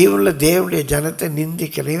 இவன் ஜீவனில் தேவனுடைய ஜனத்தை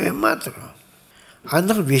நிந்திக்கிற இவன் மாத்திரம்.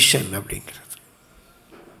 அதுதான் விஷன் அப்படிங்கிறது.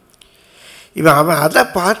 அவன் அதை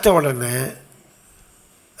பார்த்த உடனே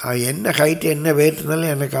என்ன ஹைட்டு என்ன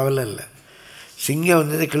வெயிட்னாலும் எனக்கு கவலை இல்லை. சிங்கம்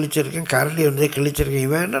வந்ததை கிழிச்சிருக்கேன், கரடி வந்ததை கிழிச்சிருக்கேன்,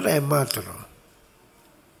 இவன் என்னடா ஏமாத்துறோம்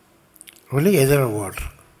ஒன்று எதிர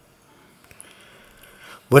ஓடுறான்.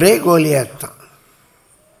 ஒரே கோலியாத் தான்.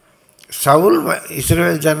 சவுல்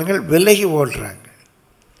இஸ்ரவேல் ஜனங்கள் விலகி ஓடுறாங்க,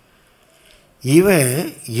 இவன்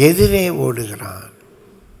எதிரே ஓடுகிறான்.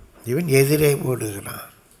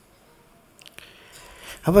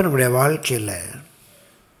 அப்போ நம்முடைய வாழ்க்கையில்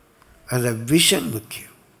அந்த விஷன் முக்கியம்.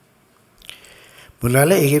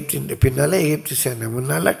 முன்னால் எகிப்தின் பின்னால் எகிப்து சேனை,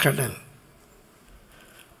 முன்னால் கடல்,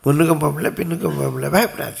 முன்னுக்கும் போகல பின்னுக்கும் போகல.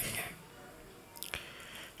 பயப்படாதீங்க,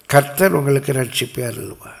 கர்த்தர் உங்களுக்கு ரட்சிப்பை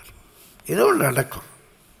அருள்வார். ஏதோ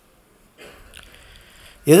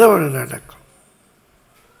ஒன்று நடக்கும்.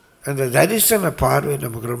 அந்த தரிசன பார்வை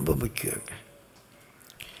நமக்கு ரொம்ப முக்கியங்க.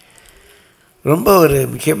 ரொம்ப ஒரு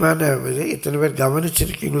முக்கியமான இது. இத்தனை பேர்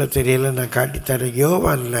கவனிச்சிருக்கீங்களோ தெரியல, நான் காட்டித்தரேன்.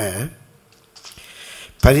 யோவானில்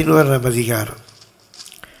 11ஆம் அதிகாரம்,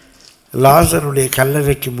 லாசருடைய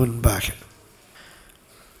கல்லறைக்கு முன்பாக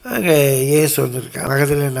அங்கே இயேசு வந்திருக்கா.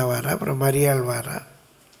 மகதலேனா வாரா, அப்புறம் மரியாள் வாரா,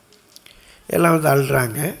 எல்லாம் வந்து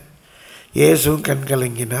அழுறாங்க. இயேசுவும் கண்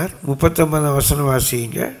கலங்கினார். 39ஆம் வசனம்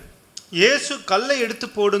வாசிங்க. இயேசு கல்லை எடுத்து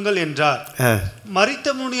போடுங்கள் என்றார்.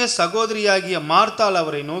 மரித்தவனுடைய சகோதரியாகிய மார்த்தாள்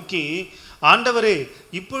அவரை நோக்கி, ஆண்டவரே,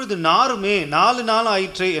 இப்பொழுது நாருமே 4 நாள்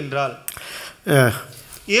ஆயிற்றே என்றாள்.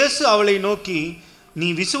 இயேசு அவளை நோக்கி, நீ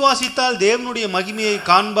விசுவாசித்தால் தேவனுடைய மகிமையை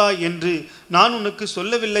காண்பாய் என்று நான் உனக்கு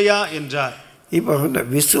சொல்லவில்லையா என்றார். இப்போ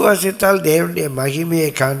விசுவாசித்தால் தேவனுடைய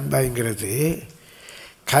மகிமையை காண்பாய்ங்கிறது,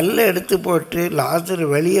 கல்லை எடுத்து போட்டு லாசர்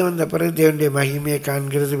வெளியே வந்த பிறகு தேவனுடைய மகிமையை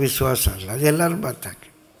காண்கிறது விசுவாசம் இல்லை. அது எல்லோரும் பார்த்தாங்க.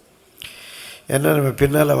 ஏன்னா நம்ம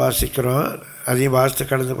பின்னால் வாசிக்கிறோம், அதையும் வாசித்து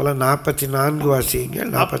கடந்து போல. 44 வாசிங்க,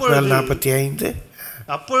 44, 45.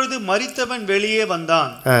 அப்பொழுது மரித்தவன் வெளியே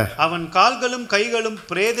வந்தான். அவன் கால்களும் கைகளும்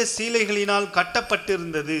பிரேத சீலைகளினால்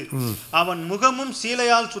கட்டப்பட்டிருந்தது, அவன் முகமும்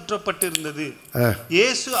சீலையால் சுற்றப்பட்டிருந்தது.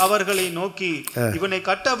 இயேசு அவர்களை நோக்கி, இவனை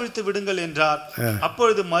கட்டவிழ்த்து விடுங்கள் என்றார்.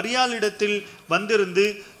 அப்பொழுது மரியாளிடத்தில் வந்திருந்து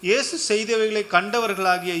இயேசு செய்தவைகளை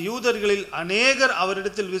கண்டவர்களாகிய யூதர்களில் அநேகர்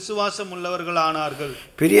அவரிடத்தில் விசுவாசம் உள்ளவர்களானார்கள்.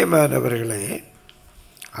 பிரியமானவர்களே,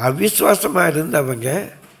 அவிசுவாசமாக இருந்தவங்க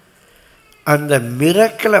அந்த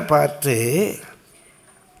மிரக்கலை பார்த்து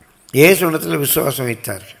இயேசுவிடத்தில் விசுவாசம்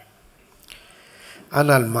வைத்தார்கள்.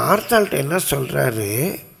 ஆனால் மார்த்தாள்கிட்ட என்ன சொல்கிறாரு,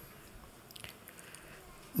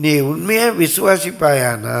 நீ உண்மையாக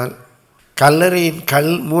விசுவாசிப்பாயானால் கல்லறையின்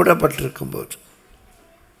கல் மூடப்பட்டிருக்கும்போது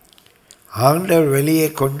ஆண்டவர் வெளியே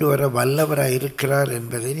கொண்டு வர வல்லவராக இருக்கிறார்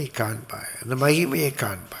என்பதை நீ காண்பாய், அந்த மகிமையை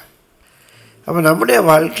காண்பாய். அப்போ நம்முடைய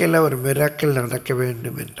வாழ்க்கையில் ஒரு மிராக்கிள் நடக்க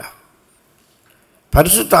வேண்டும் என்றால்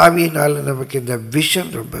பரிசுத்த ஆவியினால் நமக்கு இந்த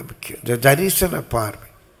விஷன் ரொம்ப முக்கியம், இந்த தரிசன பார்வை.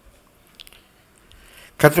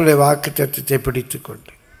 கர்த்தருடைய வாக்கு தத்துவத்தை பிடித்து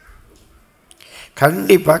கொண்டு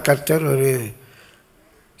கண்டிப்பாக கர்த்தர் ஒரு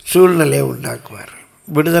சூழ்நிலையை உண்டாக்குவார்,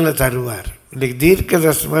 விடுதலை தருவார். இன்றைக்கு தீர்க்க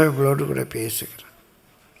தரிசனமாக உங்களோடு கூட பேசுகிறேன்.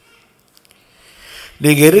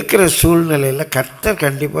 நீங்கள் இருக்கிற சூழ்நிலையில் கர்த்தர்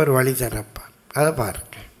கண்டிப்பாக ஒரு வழி தரப்பார். அதை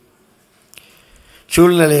பாருங்கள்.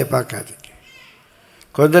 சூழ்நிலையை பார்க்காதீங்க,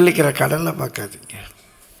 கொந்தளிக்கிற கடலை பார்க்காதீங்க.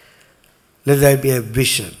 let there be a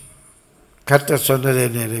vision. கர்த்தர் சொன்னதை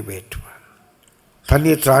நிறைவேற்றுவார்.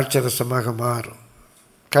 தண்ணீர் திராட்சரசமாக மாறும்.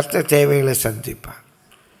 கர்த்தர் தேவைகளை சந்திப்பார்.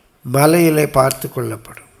 மலையிலே பார்த்து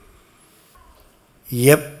கொள்ளப்படும்.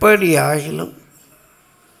 எப்படி ஆகிலும்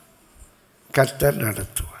கர்த்தர்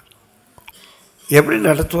நடத்துவார். எப்படி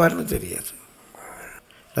நடத்துவார்னு தெரியாது.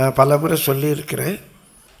 நான் பல முறை சொல்லியிருக்கிறேன்,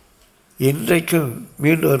 இன்றைக்கும்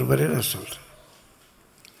மீண்டும் ஒரு முறை நான் சொல்கிறேன்.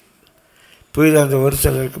 புதிதாக அந்த ஒரு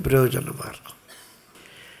சிலருக்கு பிரயோஜனமாக இருக்கும்.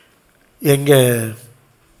 எங்கள்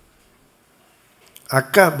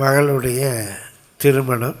அக்கா மகளுடைய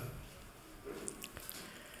திருமணம்,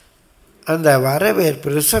 அந்த வரவேற்பு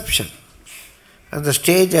ரிசப்ஷன், அந்த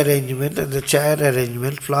ஸ்டேஜ் அரேஞ்ச்மெண்ட், அந்த சேர்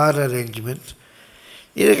அரேஞ்ச்மெண்ட், ஃப்ளார் அரேஞ்ச்மெண்ட்,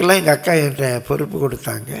 இதுக்கெல்லாம் எங்கள் அக்கா என்கிட்ட பொறுப்பு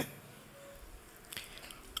கொடுத்தாங்க.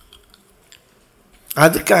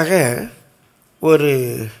 அதுக்காக ஒரு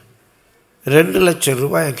 2 லட்சம்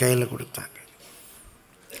ரூபாய் என் கையில் கொடுத்தாங்க.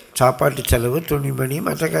 சாப்பாட்டு செலவு, துணிமணி,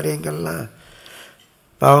 மற்ற காரியங்கள்லாம்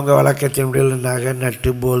அவங்க வழக்கத்தின் முடியல நகை, நட்டு,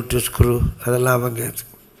 போல்ட்டு, ஸ்க்ரூ அதெல்லாம் அவங்க.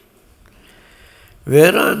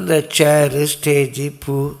 வெறும் அந்த சேரு, ஸ்டேஜு,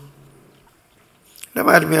 பூ, இந்த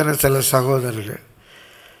மாதிரியான சில சகோதரர்கள்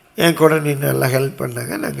என் கூட நின்று நல்லா ஹெல்ப்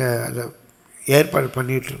பண்ணாங்க. நாங்கள் அதை ஏற்பாடு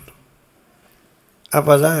பண்ணிகிட்ருந்தோம்.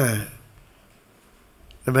 அப்போ தான்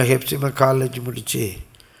நம்ம ஹெப்சிமா காலேஜ் முடித்து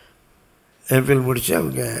எம்ஃபில் முடித்து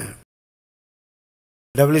அவங்க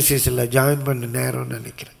WCCயில் ஜாயின் பண்ண நேரம்னு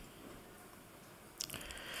நினைக்கிறேன்.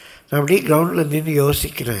 நான் அப்படியே கிரவுண்டில் நின்று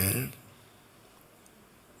யோசிக்கிறேன்,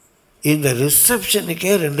 இந்த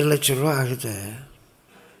ரிசப்ஷனுக்கே 2 லட்சம் ரூபா ஆகுது.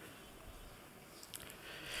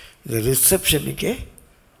 இந்த ரிசப்ஷனுக்கே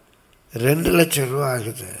 2 லட்சம் ரூபா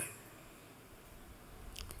ஆகுது.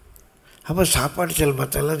 அப்போ சாப்பாடு செலவு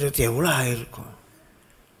மற்றெல்லாம் சேர்த்து எவ்வளோ ஆகிருக்கும்?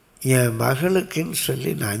 என் மகளுக்குன்னு சொல்லி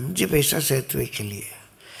நான் 5 பைசா சேர்த்து வைக்கலையே,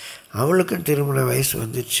 அவளுக்கும் திருமண வயசு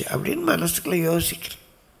வந்துடுச்சு அப்படின்னு மனசுக்குள்ளே யோசிக்கிறேன்.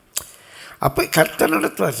 அப்போ கர்த்தர்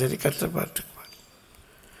நடத்துவார், சரி கர்த்தர் பார்த்துக்குவார்.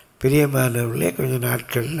 பிரியமானவர்களே, கொஞ்சம்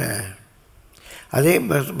நாட்களில் அதே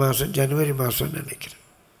மாதம் ஜனவரி மாதம்னு நினைக்கிறேன்,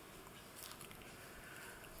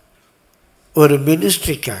 ஒரு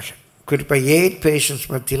மினிஸ்ட்ரிக்காக, குறிப்பாக 8 பேஷண்ட்ஸ்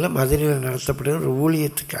மத்தியில் மதுரையில் நடத்தப்படுகிற ஒரு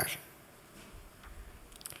ஊழியத்துக்காக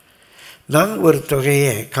நான் ஒரு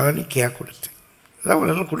தொகையை காணிக்கையாக கொடுத்தேன். அதான்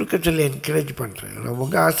உங்களால் கொடுக்க சொல்லி என்கரேஜ் பண்ணுறேன், நான்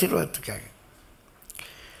உங்கள் ஆசீர்வாதத்துக்காக.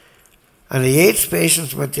 அந்த 8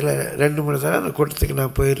 பேஷண்ட்ஸ் மத்தியில் 2-3 தடவை அந்த கூட்டத்துக்கு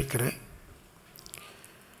நான் போயிருக்கிறேன்.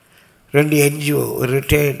 2 NGO, ஒரு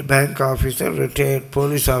retired bank officer, retired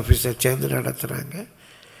police officer சேர்ந்து நடத்துகிறாங்க.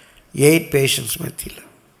 8 பேஷண்ட்ஸ் மத்தியில்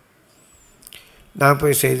நான்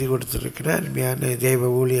போய் செய்தி கொடுத்துருக்கிறேன். அருமையான தெய்வ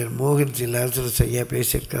ஊழியர் மோகன்ஜி லாசரஸ் ஐயா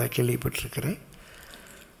பேசியிருக்கிறதா கேள்விப்பட்டிருக்கிறேன்.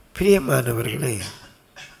 பிரியமானவர்களே,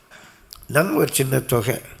 நான் ஒரு சின்ன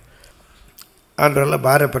தொகை ஆண்டவரால்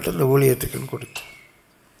பாரப்பட்டு இந்த ஊழியத்துக்குன்னு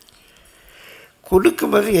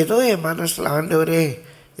கொடுக்கும்போது ஏதோ என் மனசில், ஆண்டவரே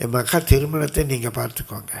என் மகா திருமணத்தை நீங்கள்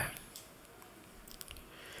பார்த்துக்கோங்க,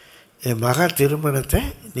 என் மகா திருமணத்தை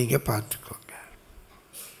நீங்கள் பார்த்துக்கோங்க.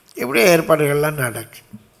 இப்படியே ஏற்பாடுகள்லாம் நடக்கு.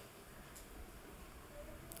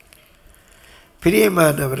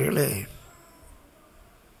 பிரியமானவர்களே,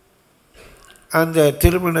 அந்த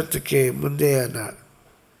திருமணத்துக்கு முந்தைய நாள்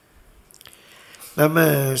நம்ம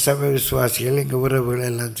சம விசுவாசிகள், எங்கள் உறவுகள்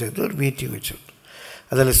எல்லாம் சேர்ந்து ஒரு மீட்டிங் வச்சோம்.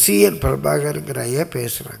 அதில் CN பிரபாகருங்கிற ஐயா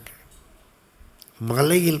பேசுகிறாங்க.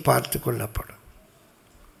 மலையில் பார்த்து கொள்ளப்படும்,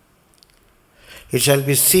 it shall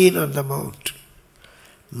be seen on the mount.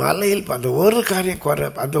 மலையில் அந்த ஒரு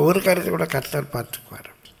காரியம் அந்த ஒரு காரியத்தை கூட கர்த்தர்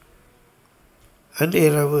பார்த்துக்குவார். அன்று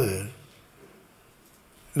இரவு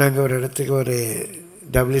நாங்கள் ஒரு இடத்துக்கு ஒரு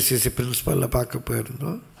WCC பிரின்ஸிபலில் பார்க்க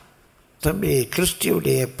போயிருந்தோம். தம்பி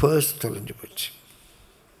கிறிஸ்டியுடைய பர்ஸ் தொலைஞ்சு போச்சு.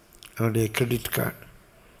 அவனுடைய கிரெடிட் கார்டு,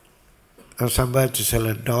 அவன் சம்பாதிச்ச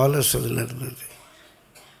சில டாலர்ஸ் அதில் இருந்தது.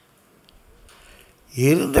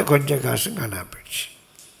 இருந்த கொஞ்சம் காசும் காணாம போயிடுச்சு.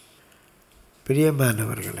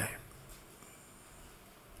 பிரியமானவர்களே,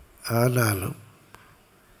 ஆனாலும்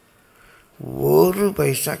 1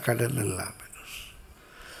 பைசா கடன் இல்லாமல்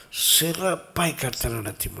சிறப்பாய் கர்த்தர்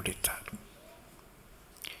நடத்தி முடித்தார்.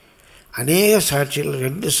 அநேக சாட்சிகள்,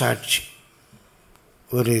 2 சாட்சி.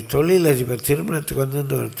 ஒரு தொழிலதிபர், திருமணத்துக்கு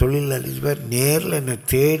வந்து ஒரு தொழிலதிபர் நேரில் என்னை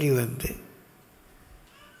தேடி வந்து,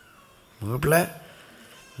 மாப்பிள்ள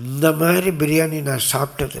இந்த மாதிரி பிரியாணி நான்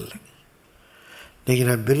சாப்பிட்டதில்லை, இன்றைக்கி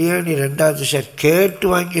நான் பிரியாணி 2வது ஷேர் கேட்டு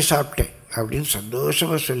வாங்கி சாப்பிட்டேன் அப்படின்னு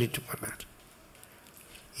சந்தோஷமாக சொல்லிட்டு போனார்.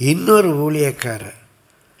 இன்னொரு ஊழியக்காரர்,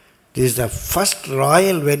 this is the first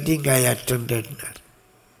Royal wedding ஐ அட்டெண்டட்னார்.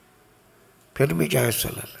 பெருமைக்காக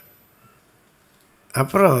சொல்லலை.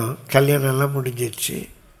 அப்புறம் கல்யாணம்லாம் முடிஞ்சிடுச்சு.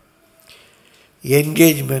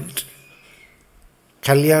 என்கேஜ்மெண்ட்,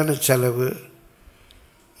 கல்யாண செலவு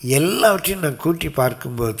எல்லாவற்றையும் நான் கூட்டி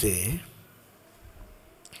பார்க்கும்போது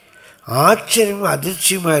ஆச்சரியமாக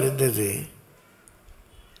அதிர்ச்சியமாக இருந்தது.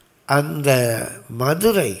 அந்த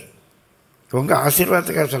மதுரை, உங்கள்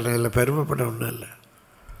ஆசீர்வாதத்துக்காக சொல்கிறேன், இல்லை பெருமைப்பட ஒன்றும் இல்லை,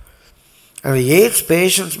 அந்த 8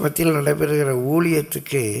 பேஷண்ட்ஸ் மத்தியில் நடைபெறுகிற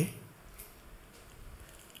ஊழியத்துக்கு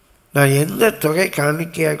நான் எந்த தொகை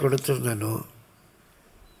காணிக்கையாக கொடுத்துருந்தேனோ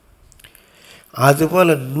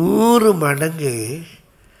அதுபோல் 100 மடங்கு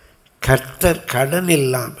கர்த்தர் கடன்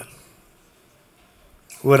இல்லாமல்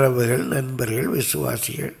உறவுகள், நண்பர்கள்,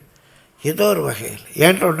 விசுவாசிகள் ஏதோ ஒரு வகையில்,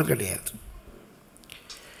 ஏன்ற ஒன்றும் கிடையாது,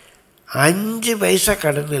 5 பைசா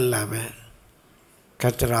கடன் இல்லாமல்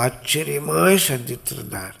கர்த்தர் ஆச்சரியமாய்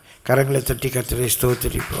சந்தித்திருந்தார். கரங்களை தட்டி கர்த்தரை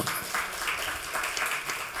ஸ்தோத்திரிப்போம்.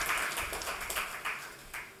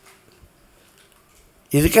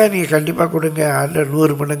 இதுக்காக நீங்கள் கண்டிப்பாக கொடுங்க, ஆண்டவர்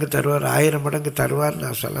 100 மடங்கு தருவார், 1000 மடங்கு தருவார்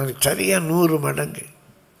நான் சொல்ல, சரியாக 100 மடங்கு.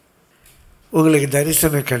 உங்களுக்கு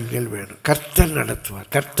தரிசன கண்கள் வேணும். கர்த்தர் நடத்துவார்,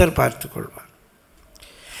 கர்த்தர் பார்த்து கொள்வார்.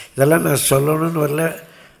 இதெல்லாம் நான் சொல்லணும்னு வரல.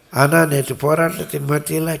 ஆனால் நேற்று போராட்டத்தின்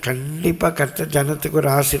மத்தியில் கண்டிப்பாக கர்த்தர் ஜனத்துக்கு ஒரு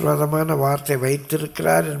ஆசீர்வாதமான வார்த்தை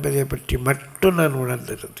வைத்திருக்கிறார் என்பதை பற்றி மட்டும் நான்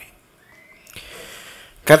உணர்ந்திருந்தேன்.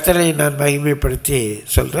 கர்த்தரை நான் மகிமைப்படுத்தி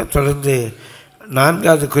சொல்கிறேன். தொடர்ந்து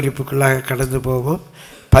 4வது குறிப்புக்குள்ளாக கடந்து போவோம்.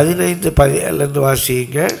 15:17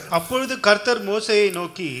 வாசியுங்க. அப்பொழுது கர்த்தர் மோசேயை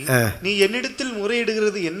நோக்கி, நீ என்னிடத்தில்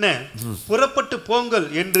முறையிடுகிறது என்ன? புறப்பட்டு போங்கள்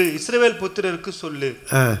என்று இஸ்ரவேல் புத்திரருக்கு சொல்லு.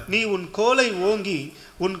 நீ உன் கோலை ஓங்கி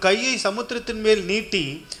உன் கையை சமுத்திரத்தின் மேல் நீட்டி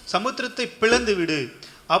சமுத்திரத்தை பிளந்து விடு.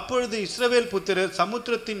 அப்பொழுது இஸ்ரவேல் புத்திரர்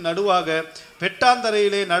சமுத்திரத்தின் நடுவாக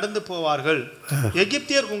வெட்டாந்தரையிலே நடந்து போவார்கள்.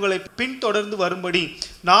 எகிப்தியர் உங்களை பின்தொடர்ந்து வரும்படி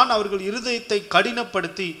நான் அவர்கள் இருதயத்தை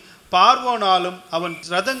கடினப்படுத்தி பார்வோனாலும் அவன்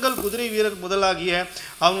ரதங்கள் குதிரை வீரர் முதலாகிய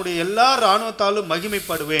அவனுடைய எல்லா இராணுவத்தாலும்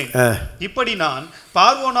மகிமைப்படுவேன். இப்படி நான்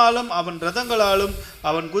பார்வோனாலும் அவன் ரதங்களாலும்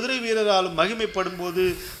அவன் குதிரை வீரராலும் மகிமைப்படும் போது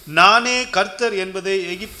நானே கர்த்தர் என்பதை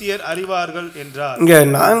எகிப்தியர் அறிவார்கள் என்றார். இங்கே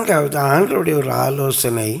 4வது ஆண்டவருடைய ஒரு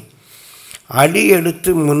ஆலோசனை,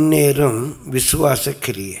 அடியெடுத்து முன்னேறும் விசுவாச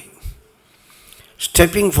கிரியை.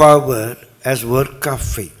 Stepping forward as work of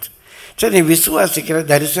faith. சரி, நீ விசுவாசிக்கிற,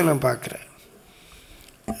 தரிசனம் பார்க்குற,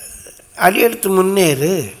 அடியெடுத்து முன்னேறு,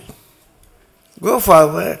 கோ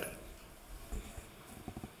ஃபார்வர்ட்.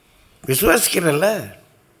 விசுவாசிக்கிறல்ல,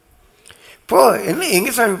 போ. என்ன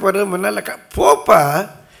எங்கே சாமி போகிறது? முன்னால் போப்பா.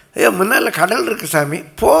 ஐயோ, முன்னால் கடல் இருக்கு சாமி,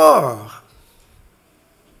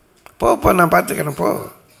 போப்பா, நான் பார்த்துக்கிறேன், போ.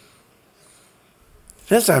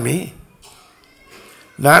 ஏன் சாமி?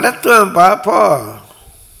 நடத்துவேன்ப்பா, போ.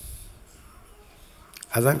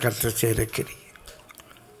 அதான் கர்த்தர் செய்கிற கிரி.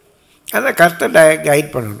 அதான் கர்த்தர்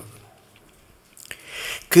கைட் பண்ணணும்.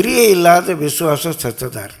 கிரியை இல்லாத விசுவாசம்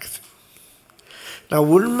சத்ததாக இருக்குது.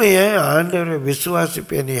 நான் உண்மையை ஆண்டவரை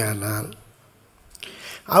விசுவாசிப்பேனே ஆனால்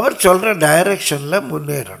அவர் சொல்கிற டைரக்ஷனில்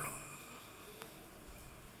முன்னேறணும்.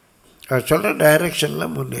 அவர் சொல்கிற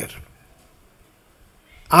டைரக்ஷனில் முன்னேறணும்.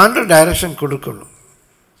 ஆண்டவர் டைரக்ஷன் கொடுக்கணும்.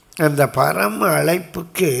 அந்த பரம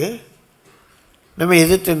அழைப்புக்கு நம்ம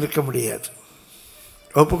எதிர்த்து நிற்க முடியாது,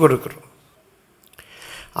 ஒப்பு கொடுக்குறோம்.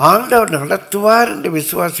 ஆண்டவர் நடத்துவார் என்று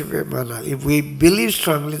விசுவாசிப்போமானால், if we believe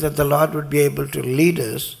strongly that the Lord would be able to lead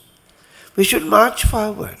us, we should march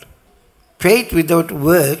forward. Faith without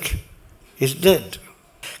work is dead.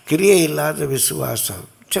 கிரியை இல்லாத விசுவாசம்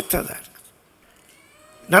செத்ததா இருக்கு.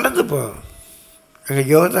 நடந்து போ. அங்கே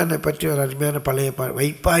யோர்தானை பற்றி ஒரு அருமையான பழைய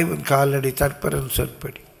வைப்பாய் உன் காலடி தற்பரன்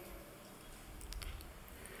சொற்படி.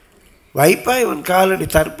 வைப்பாய் உன் காலடி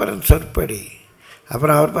தற்பரன் சொற்படி.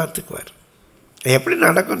 அப்புறம் அவர் பார்த்துக்குவார். எப்படி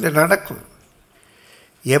நடக்கும் நடக்கும்,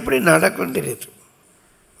 எப்படி நடக்கும் தெரியுது.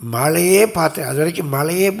 மழையே பார்த்து, அது வரைக்கும்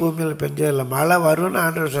மழையே பூமியில் பெஞ்சதில்லை. மழை வரும்னு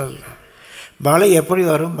ஆண்டவர் சொல்லலாம். மழை எப்படி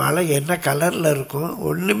வரும், மழை என்ன கலரில் இருக்கும்,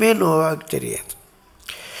 ஒன்றுமே நோவாக்கு தெரியாது.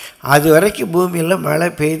 அது வரைக்கும் பூமியில் மழை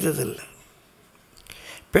பெய்ததில்லை.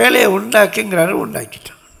 பேழையை உண்டாக்குங்கிறாரு,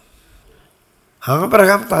 உண்டாக்கிட்டான்.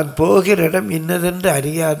 ஆபிரகாம் தான் போகிற இடம் இன்னதென்று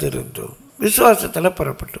அறியாதிருந்தோம் விசுவாசத்தில்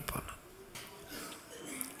புறப்பட்டு போனான்.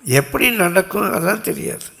 எப்படி நடக்கும் அதான்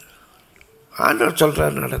தெரியாது. ஆண்டவர்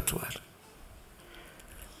சொல்கிறார், நடத்துவார்.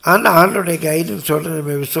 ஆனால் ஆண்டோடைய கைடுன்னு சொல்கிற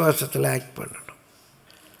நம்ம விசுவாசத்தில் ஆக்ட் பண்ணணும்.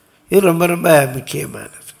 இது ரொம்ப ரொம்ப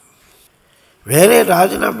முக்கியமானது. வேலையை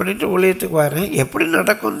ராஜினாமா பண்ணிட்டு ஊழியத்துக்கு வரேன், எப்படி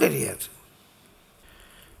நடக்கும்னு தெரியாது,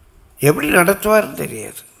 எப்படி நடத்துவார்னு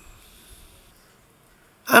தெரியாது.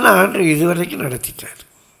 ஆனால் ஆண்டவர் இதுவரைக்கும் நடத்திட்டார்.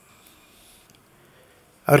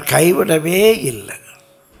 அவர் கைவிடவே இல்லை.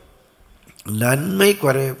 நன்மை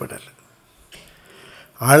குறையப்படலை.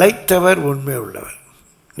 அழைத்தவர் உண்மை உள்ளவர்.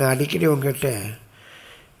 நான் அடிக்கடி உங்கள்கிட்ட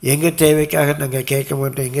எங்கள் தேவைக்காக நாங்கள் கேட்க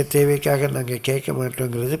மாட்டோம், எங்கள் தேவைக்காக நாங்கள் கேட்க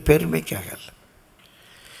மாட்டோங்கிறது பெருமைக்காக இல்லை.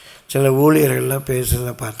 சில ஊழியர்கள்லாம்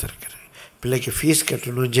பேசுகிறத பார்த்துருக்குறேன். பிள்ளைக்கு ஃபீஸ்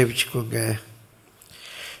கட்டணும், ஜெபிச்சுக்கோங்க.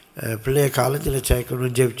 பிள்ளைய காலேஜில்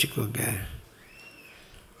சேர்க்கணும், ஜெபிச்சுக்கோங்க.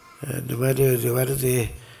 இந்த மாதிரி இது வருது,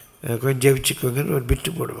 கொஞ்சம் ஜெபிச்சுக்கோங்கன்னு ஒரு பிட்டு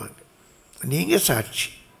போடுவாங்க. நீங்கள் சாட்சி.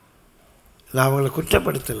 நான் அவங்கள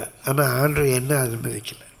குற்றப்படுத்தலை. ஆனால் ஆண்டவர் என்ன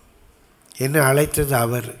அனுமதிக்கலை. என்ன அழைத்தது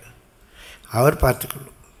அவர்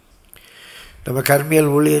பார்த்துக்கணும். நம்ம கர்மியல்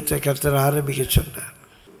ஊழியத்தை கர்த்தர் ஆரம்பிக்க சொன்னார்.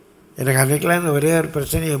 எனக்கு அன்றைக்கெலாம் இந்த ஒரே ஒரு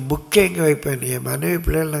பிரச்சனை, என் புக்கை எங்கே வைப்பேன். என் மனைவி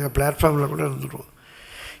பிள்ளைகள் நாங்கள் பிளாட்ஃபார்மில் கூட இருந்துடுவோம்.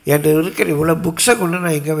 என்கிட்ட இருக்கிற இவ்வளோ புக்ஸை கொண்டு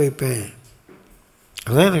நான் எங்கே வைப்பேன்?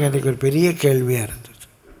 அதுதான் எனக்கு அன்றைக்கி ஒரு பெரிய கேள்வியாக இருந்தது.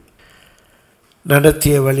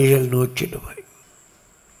 நடத்திய வழிகள் நோக்கிடுவாய்.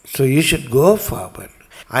 So you should go forward.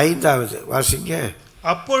 5வது வாசிங்க.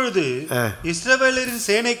 அப்பொழுது இஸ்ரவேலரின்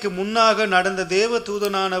சேனைக்கு முன்னாக நடந்த தேவ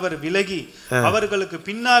தூதனானவர் விலகி அவர்களுக்கு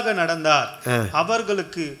பின்னாக நடந்தார்.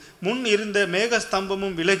 அவர்களுக்கு முன் இருந்த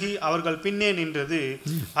மேகஸ்தம்பமும் விலகி அவர்கள் பின்னே நின்றது.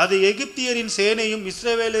 அது எகிப்தியரின் சேனையும்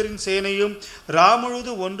இஸ்ரவேலரின் சேனையும்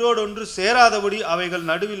ராமுழுது ஒன்றோடொன்று சேராதபடி அவைகள்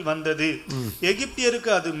நடுவில் வந்தது.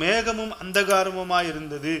 எகிப்தியருக்கு அது மேகமும்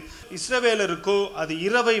அந்தகாரமுமாயிருந்தது, இஸ்ரவேலருக்கோ அது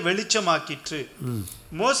இரவை வெளிச்சமாக்கிற்று.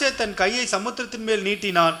 மோசே தன் கையை சமுத்திரத்தின் மேல்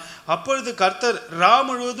நீட்டினான். அப்பொழுது கர்த்தர்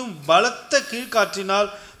முழுவதும் பலத்த கீழ்காற்றினால்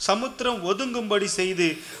சமுத்திரம் ஒதுங்கும்படி செய்து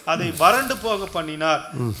அதை வறண்டு போக பண்ணினார்.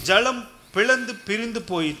 ஜலம் பிளந்து பிரிந்து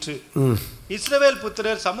போயிற்று. இஸ்ரவேல்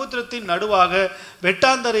புத்திரர் சமுத்திரத்தின் நடுவாக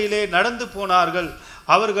வெட்டாந்தரையிலே நடந்து போனார்கள்.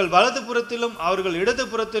 அவர்கள் வலது புறத்திலும் அவர்கள் இடது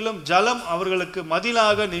புறத்திலும் ஜலம் அவர்களுக்கு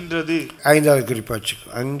மதிலாக நின்றது. 5வது குறிப்பாச்சு,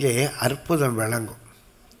 அங்கே அற்புதம் விளங்கும்.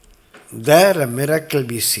 There a miracle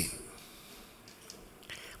be seen.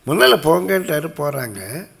 முன்னால் போங்கன்றாரு, போகிறாங்க,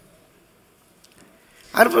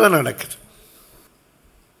 அற்புதம் நடக்குது.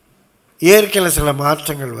 இயற்கையில் சில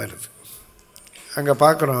மாற்றங்கள் வருது. அங்கே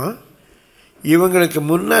பார்க்குறோம், இவங்களுக்கு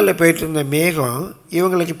முன்னால் போயிட்டு இருந்த மேகம்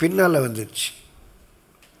இவங்களுக்கு பின்னால் வந்துடுச்சு.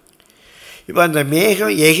 இப்போ அந்த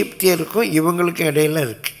மேகம் எகிப்தியருக்கும் இவங்களுக்கும் இடையில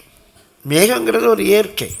இருக்குது. மேகங்கிறது ஒரு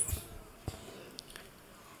இயற்கை.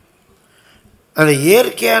 அந்த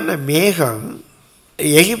இயற்கையான மேகம்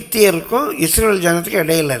எகிப்தியருக்கும் இஸ்ரேல் ஜனத்துக்கும்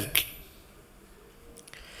இடையில் இருக்குது.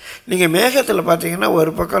 நீங்கள் மேகத்தில் பார்த்தீங்கன்னா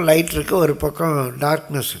ஒரு பக்கம் லைட் இருக்குது, ஒரு பக்கம்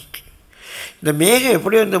டார்க்னஸ் இருக்குது. இந்த மேகம்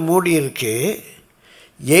எப்படி வந்து மூடி இருக்குது,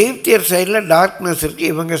 எகிப்தியர் சைடில் டார்க்னஸ்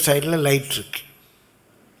இருக்குது, இவங்க சைடில் லைட் இருக்குது.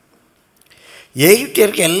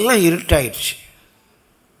 எகிப்தியருக்கு எல்லாம் இருட்டாயிடுச்சு,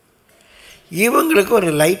 இவங்களுக்கு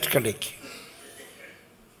ஒரு லைட் கிடைக்கும்.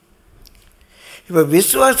 இப்போ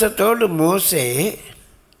விசுவாசத்தோடு மோசே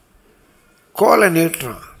கோலை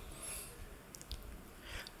நீட்டுறான்.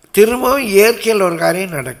 திரும்பவும் இயற்கையில் ஒரு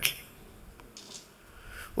காரியம் நடக்கு,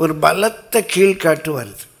 ஒரு பலத்த கீழ்காட்டு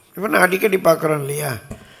வருது. இப்போ நான் அடிக்கடி பார்க்குறோம் இல்லையா,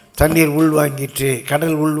 தண்ணீர் உள்வாங்கிட்டு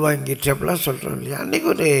கடல் உள்வாங்கிட்டு அப்படிலாம் சொல்கிறோம் இல்லையா. அன்றைக்கி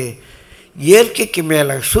ஒரு இயற்கைக்கு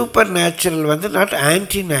மேலே சூப்பர் நேச்சுரல் வந்து நாட்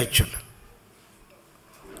ஆன்டி நேச்சுரல்.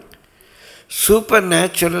 சூப்பர்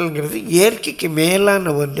நேச்சுரல்ங்கிறது இயற்கைக்கு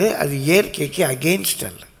மேலான ஒன்று, அது இயற்கைக்கு அகெயின்ஸ்ட்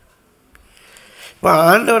அல்ல. இப்போ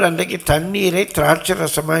ஆண்டவர் அன்றைக்கு தண்ணீரை திராட்சை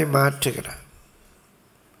ரசமாய் மாற்றுகிறார்.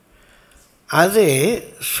 அது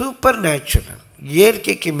சூப்பர் நேச்சுரல்,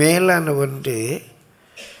 இயற்கைக்கு மேலான ஒன்று.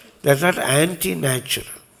 That's not anti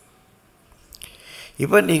natural.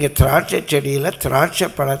 இப்போ நீங்கள் திராட்சை செடியில் திராட்சை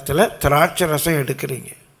பழத்தில் திராட்சை ரசம்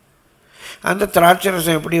எடுக்கிறீங்க. அந்த திராட்சை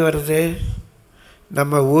ரசம் எப்படி வருது?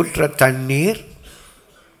 நம்ம ஊற்றுற தண்ணீர்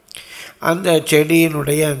அந்த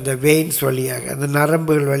செடியினுடைய அந்த வெயின்ஸ் வழியாக, அந்த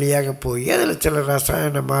நரம்புகள் வழியாக போய் அதில் சில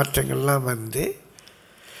ரசாயன மாற்றங்கள்லாம் வந்து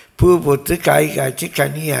பூ பூத்து காய் காய்ச்சி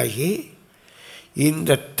கனியாகி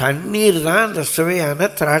இந்த தண்ணீர் தான் அந்த சுவையான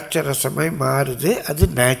திராட்சை ரசமாய் மாறுது. அது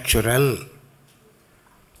நேச்சுரல்,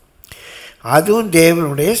 அதுவும்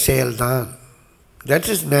தேவனுடைய செயல்தான்.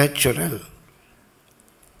 That is natural.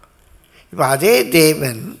 இப்போ அதே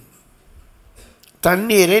தேவன்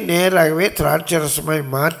தண்ணீரை நேராகவே திராட்சை ரசமாய்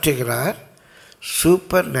மாற்றுகிறார்.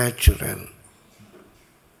 Super natural.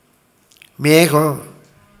 மேகம்,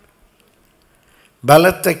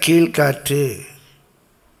 பலத்த கீழ்காற்று,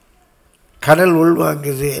 கடல்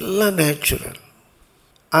உள்வாங்குது, எல்லாம் நேச்சுரல்.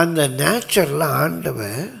 அந்த நேச்சுரலாக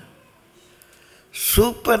ஆண்டவர்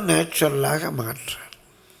சூப்பர் நேச்சுரலாக மாற்றார்.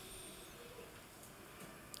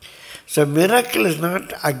 So miracle is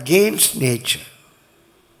not against nature.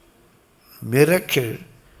 Miracle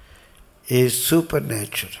is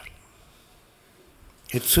supernatural.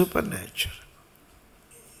 It's supernatural.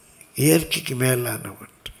 இயற்கைக்கு மேலான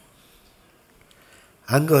ஒன்று.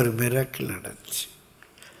 அங்கே ஒரு மிராக்கிள் நடந்துச்சு.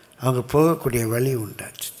 அவங்க போகக்கூடிய வழி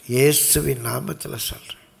உண்டாச்சு. இயேசுவின் நாமத்தில்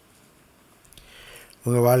சொல்கிறேன்,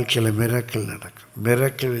 உங்கள் வாழ்க்கையில் மிராக்கிள் நடக்கும்.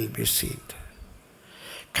 Miracle will be seen.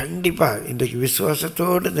 கண்டிப்பாக இன்றைக்கு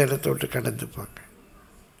விசுவாசத்தோடு இந்த இடத்தோட்டு கடந்து போங்க.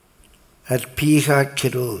 at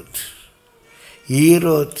PI-HA-CHIROTH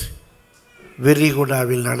ஈரோத்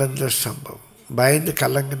விரிகுடாவில் நடந்த சம்பவம். பயந்து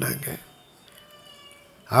கலங்கினாங்க.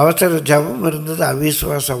 அவசர ஜபம் இருந்தது,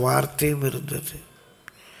 அவிசுவாச வார்த்தையும் இருந்தது.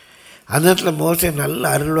 அந்த இடத்துல மோசே நல்ல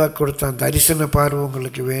அருள்வாக்கு கொடுத்தான், தரிசன பார்வை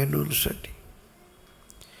உங்களுக்கு வேணும்னு சொல்லி.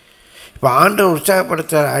 இப்போ ஆண்டவர்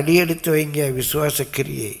உற்சாகப்படுத்த அடியெடுத்து வைங்க விசுவாச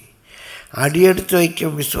கிரியை, அடியெடுத்து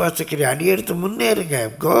வைக்கும் விசுவாச கிரியை, அடியெடுத்து முன்னேறுங்க.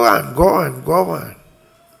 கோவான் கோவான் கோவான்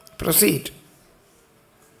ப்ரொசீட்.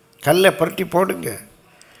 கல்லை புரட்டி போடுங்க,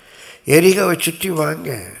 எரிகாவை சுற்றி வாங்க.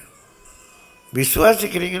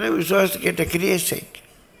 விசுவாசிக்கிறீங்கன்னா விசுவாசத்துக்கு ஏற்ற கிரியை செய்யுங்க.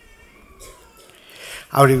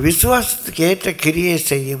 அப்படி விசுவாசத்துக்கு ஏற்ற கிரியை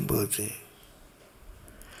செய்யும்போது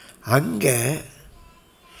அங்கே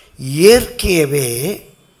இயற்கையவே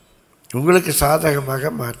உங்களுக்கு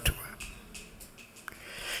சாதகமாக மாற்றுவார்.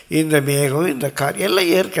 இந்த மேகம், இந்த கார் எல்லாம்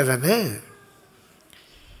இயற்கை தானே.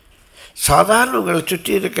 சாதாரண உங்களை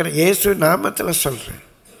சுற்றி இருக்கிற இயேசு நாமத்தில் சொல்கிறேன்,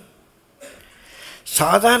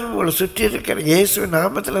 சாதாரண உங்களை சுற்றி இருக்கிற இயேசு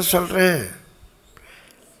நாமத்தில் சொல்கிறேன்.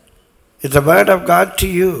 It's the word of God to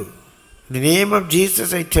you. In the name of Jesus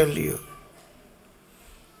I tell you.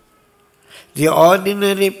 The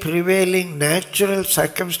ordinary prevailing natural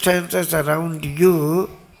circumstances around you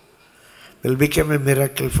will become a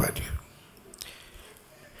miracle for you.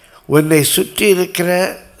 உன்னை சுற்றி இருக்கிற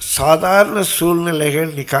சாதாரண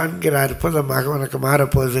சூழ்நிலைகள் நீ காண்கிற அற்புதமாக உனக்கு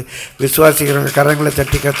மாறப்போகுது. விசுவாசிக்கிறவங்க கரங்களை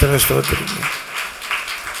தட்டி கர்த்தரை ஸ்தோத்திரிங்க.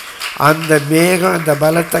 அந்த மேகம், அந்த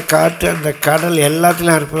பலத்த காற்று, அந்த கடல்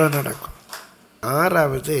எல்லாத்துலேயும் அற்புதம் நடக்கும்.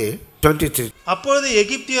 6வது 23. அப்பொழுது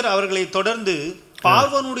எகிப்தியர் அவர்களை தொடர்ந்து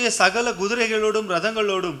பார்வோனுடைய சகல குதிரைகளோடும்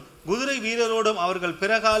ரதங்களோடும் குதிரை வீரரோடும் அவர்கள்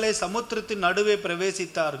பிறகாலே சமுத்திரத்தின் நடுவே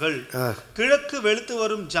பிரவேசித்தார்கள். கிழக்கு வெளுத்து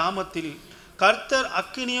வரும் ஜாமத்தில் கர்த்தர்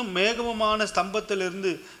அக்கினியும் மேகமுமான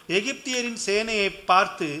ஸ்தம்பத்திலிருந்து எகிப்தியரின் சேனையை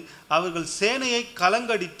பார்த்து அவர்கள் சேனையை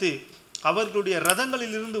கலங்கடித்து அவர்களுடைய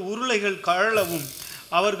ரதங்களிலிருந்து உருளைகள் கழலவும்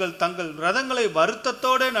அவர்கள் தங்கள் ரதங்களை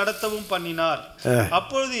வருத்தத்தோடு நடத்தவும் பண்ணினார்.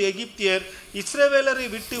 அப்பொழுது எகிப்தியர் இஸ்ரவேலரை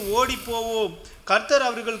விட்டு ஓடி போவோம், கர்த்தர்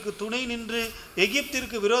அவர்களுக்கு துணை நின்று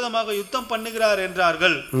எகிப்திற்கு விரோதமாக யுத்தம் பண்ணுகிறார்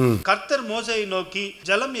என்றார்கள். கர்த்தர் மோசேயை நோக்கி,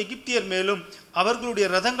 ஜலம் எகிப்தியர் மேலும் அவர்களுடைய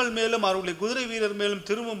ரதங்கள் மேலும் அவர்களுடைய குதிரை வீரர் மேலும்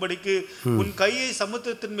திரும்பும்படிக்கு உன் கையை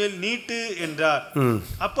சமுத்திரத்தின் மேல் நீட்டு என்றார்.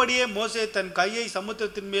 அப்படியே மோசே தன் கையை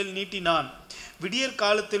சமுத்திரத்தின் மேல் நீட்டினான். விடியற்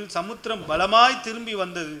காலத்தில் சமுத்திரம் பலமாய் திரும்பி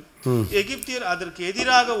வந்தது. எகிப்தியர் அதற்கு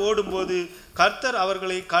எதிராக ஓடும்போது கர்த்தர்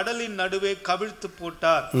அவர்களை கடலின் நடுவே கவிழ்த்து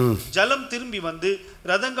போட்டார். ஜலம் திரும்பி வந்து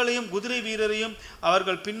ரதங்களையும் குதிரை வீரரையும்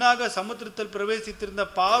அவர்கள் பின்னாக சமுத்திரத்தில் பிரவேசித்திருந்த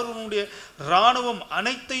பார்வோனுடைய இராணுவம்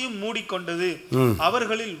அனைத்தையும் மூடிக்கொண்டது.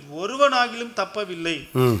 அவர்களில் ஒருவனாகிலும் தப்பவில்லை.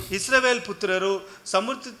 இஸ்ரவேல் புத்திரரோ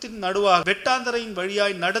சமுத்திரத்தின் நடுவாக வெட்டாந்தரையின்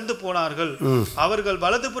வழியாய் நடந்து போனார்கள். அவர்கள்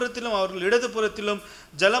வலதுபுறத்திலும் அவர்கள் இடதுபுறத்திலும்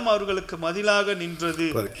ஜலம் அவர்களுக்கு மதிலாக நின்றது.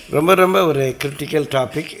 ரொம்ப ரொம்ப ஒரு கிரிட்டிக்கல்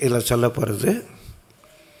டாபிக் இதில் சொல்ல போகிறது.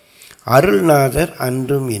 அருள்நாதர்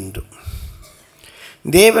அன்றும் இன்றும்.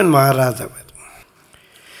 தேவன் மாறாதவர்,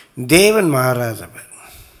 தேவன் மாறாதவர்.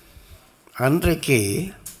 அன்றைக்கு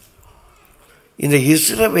இந்த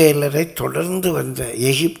இஸ்ரவேலரை தொடர்ந்து வந்த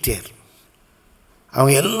எகிப்தியர்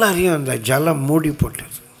அவங்க எல்லாரையும் அந்த ஜலம் மூடி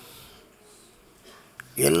போட்டது.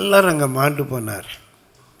 எல்லாரும் அங்கே மாண்டு போனார்.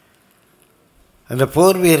 அந்த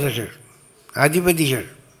போர் வீரர்கள், அதிபதிகள்,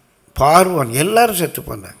 பார்வோன் எல்லாரும் செத்து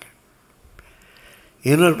போனாங்க.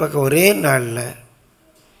 இன்னொரு பக்கம் ஒரே நாளில்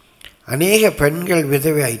அநேக பெண்கள்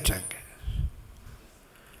விதவை ஆயிட்டாங்க.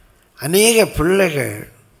 அநேக பிள்ளைகள்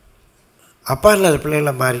அப்பா இல்லாத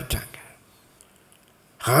பிள்ளைகளை மாறிட்டாங்க.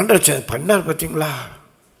 ஆண்டவர் பண்ணார் பார்த்தீங்களா?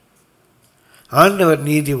 ஆண்டவர்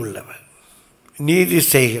நீதி உள்ளவர், நீதி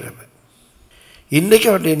செய்கிறவர். இன்றைக்கு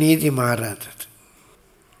அவருடைய நீதி மாறாதது.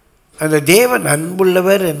 அந்த தேவன்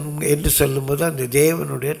அன்புள்ளவர் என்று சொல்லும்போது அந்த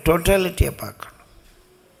தேவனுடைய டோட்டாலிட்டியை பார்க்கணும்.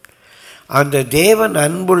 அந்த தேவன்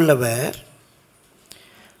அன்புள்ளவர்,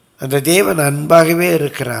 அந்த தேவன் அன்பாகவே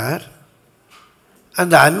இருக்கிறார்.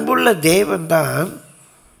 அந்த அன்புள்ள தேவன் தான்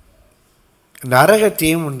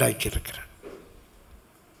நரகத்தையும் உண்டாக்கியிருக்கிறார்.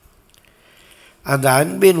 அந்த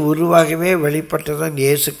அன்பின் உருவாகவே வெளிப்பட்டதான்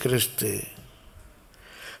இயேசு கிறிஸ்து.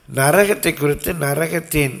 நரகத்தை குறித்து,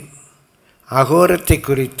 நரகத்தின் அகோரத்தை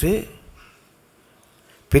குறித்து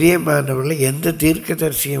பிரியமானவர்களை எந்த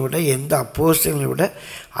தீர்க்கதரிசியை விட, எந்த அப்போஸ்தலனை விட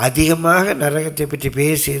அதிகமாக நரகத்தை பற்றி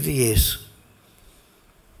பேசியது இயேசு.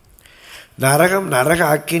 நரகம், நரக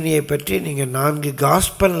அக்கினியை பற்றி நீங்கள் 4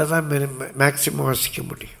 காஸ்பலில் தான் மேக்சிமம் வாசிக்க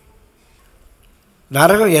முடியும்.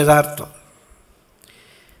 நரகம் யதார்த்தம்.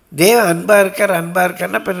 தேவன் அன்பாக இருக்கார், அன்பாக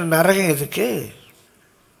இருக்கார்னா பின்ன நரகம் எதுக்கு?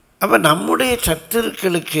 அப்போ நம்முடைய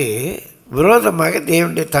சத்துருக்களுக்கு விரோதமாக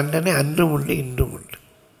தேவனுடைய தண்டனை அன்றும் உண்டு, இன்றும் உண்டு.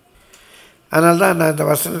 அதனால தான் நான் இந்த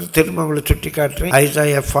வசனத்தை திரும்ப உங்களை சுட்டி காட்டுறேன்.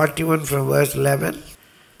 Isaiah 41 from verse 11.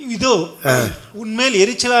 இதோ உன்மேல்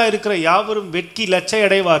எரிச்சலாக இருக்கிற யாவரும் வெட்கி லட்சை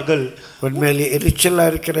அடைவார்கள். உன்மேல்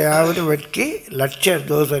எரிச்சலாக இருக்கிற யாவரும் வெட்கி லட்சை,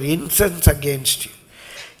 those are incense against you.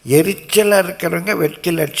 எரிச்சலாக இருக்கிறவங்க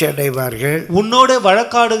வெட்கி லட்சை அடைவார்கள். உன்னோட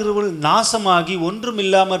வழக்காடுகிறவர்கள் நாசமாகி ஒன்றும்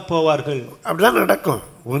இல்லாமல் போவார்கள். அப்படிதான் நடக்கும்,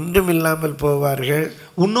 ஒன்றும் இல்லாமல் போவார்கள்.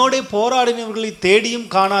 உன்னோட போராடினவர்களை தேடியும்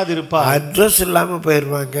காணாதிருப்பார். அட்ரஸ் இல்லாமல்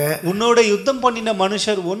போயிடுவாங்க. உன்னோட யுத்தம் பண்ணின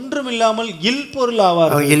மனுஷர் ஒன்றும் இல்லாமல் இல் பொருள்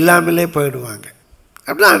ஆவார், இல்லாமலே போயிடுவாங்க.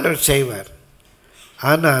 அப்படிதான் ஆண்டவர் செய்வார்.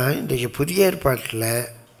 ஆனால் இன்றைக்கு புதிய ஏற்பாட்டில்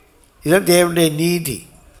இதுதான் தேவனுடைய நீதி.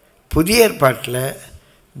 புதிய ஏற்பாட்டில்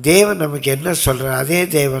தேவன் நமக்கு என்ன சொல்கிறார்? அதே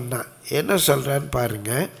தேவன் தான் என்ன சொல்கிறான்னு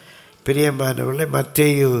பாருங்கள் பிரியமானவர்களே.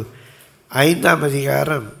 மத்தேயு 5ஆம்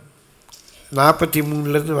அதிகாரம்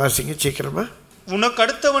 43 வாசிங்க சீக்கிரமா. உனக்கு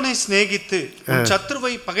அடுத்தவனை சிநேகித்து உன்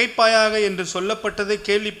சத்துருவை பகைப்பாயாக என்று சொல்லப்பட்டதை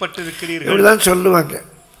கேள்விப்பட்டிருக்கிறீர்கள். இப்படிதான் சொல்லுவாங்க.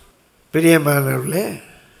 பிரியமானவர்களே,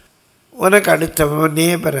 உனக்கு அடுத்தவன்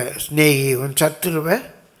நேபரை சிநேகி, உன் சத்துருவை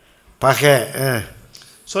பகை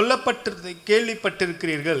சொல்லப்பட்டதை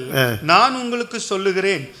கேள்விப்பட்டிருக்கிறீர்கள். நான் உங்களுக்கு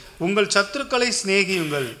சொல்லுகிறேன், உங்கள் சத்துருக்களை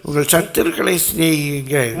சிநேகியுங்கள், உங்கள் சத்துருக்களை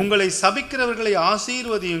சிநேகியுங்கள், உங்களை சபிக்கிறவர்களை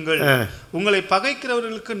ஆசீர்வதியுங்கள், உங்களை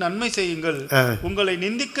பகைக்கிறவர்களுக்கு நன்மை செய்யுங்கள், உங்களை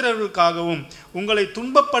நிந்திக்கிறவர்களுக்காகவும் உங்களை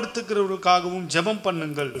துன்பப்படுத்துகிறவர்களுக்காகவும் ஜெபம்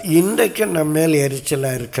பண்ணுங்கள். இன்றைக்கு நம்ம மேல்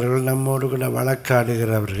எரிச்சலாக இருக்கிறவர்கள், நம்மோடு கூட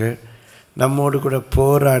வழக்காடுகிறவர்கள், நம்மோடு கூட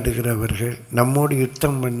போராடுகிறவர்கள், நம்மோடு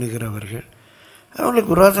யுத்தம் பண்ணுகிறவர்கள்,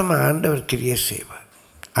 அவங்களுக்கு விரோதமாக ஆண்டவர் கிரியை செய்வார்,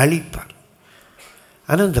 அழிப்பார்.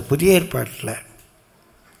 ஆனால் இந்த புதிய ஏற்பாட்டில்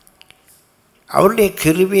அவருடைய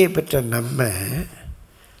கிருபையை பெற்ற நம்ம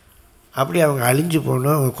அப்படி அவங்க அழிஞ்சு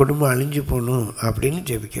போகணும், அவங்க குடும்பம் அழிஞ்சு போகணும் அப்படின்னு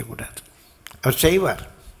ஜெபிக்கக்கூடாது. அவர் செய்வார்.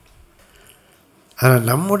 ஆனால்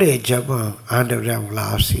நம்முடைய ஜெபம் ஆண்டவரே அவங்கள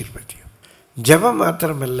ஆசீர்வதியும். ஜெபம்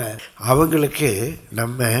மாத்திரமல்ல, அவங்களுக்கு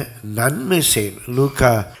நம்ம நன்மை செய்யணும்.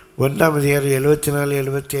 லூக்கா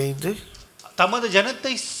 1:74-75 தமது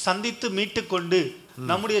ஜனத்தை சந்தித்து மீட்டு கொண்டு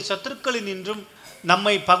நம்முடைய சத்துருக்களினின்றும்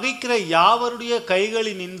நம்மை பகைக்கிற யாவருடைய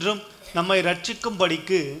கைகளினின்றும் நம்மை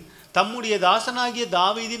ரட்சிக்கும்படிக்கு தம்முடைய தாசனாகிய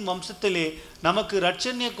தாவீதின் வம்சத்திலே நமக்கு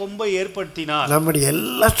ரட்சண்ய கொம்பை ஏற்படுத்தினார். நம்முடைய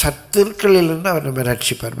எல்லா சத்துருக்களிலிருந்து அவர் நம்ம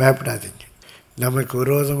ரட்சிப்பார். பயப்படாதீங்க. நமக்கு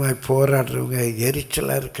விரோதமாக போராடுறவங்க,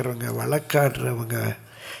 எரிச்சலாக இருக்கிறவங்க, வழக்காடுறவங்க,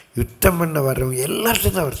 யுத்தம் பண்ண வர்றவங்க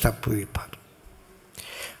எல்லாத்தையும் அவர் தப்பு வைப்பார்.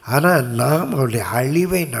 ஆனால் நாம் அவருடைய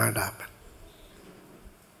அழிவை நாடாமல்,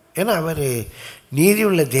 ஏன்னா அவர் நீதி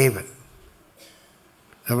உள்ள தேவன்.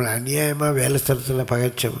 நம்மளை அநியாயமாக வேலை ஸ்தலத்தில்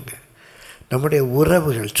பகைச்சவங்க, நம்முடைய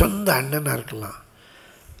உறவுகள், சொந்த அண்ணனாக இருக்கலாம்,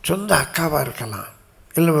 சொந்த அக்காவாக இருக்கலாம்,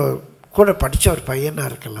 இல்லை கூட படித்த ஒரு பையனாக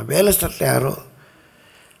இருக்கலாம், வேலை ஸ்தலத்தில் யாரோ,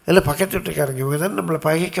 இல்லை பக்கத்து வீட்டுக்காரங்க, இவங்க தான் நம்மளை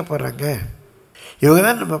பகைக்க போகிறாங்க, இவங்க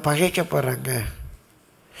தான் நம்ம பகைக்க போகிறாங்க.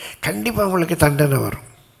 கண்டிப்பாக அவங்களுக்கு தண்டனை வரும்.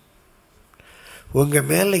 உங்கள்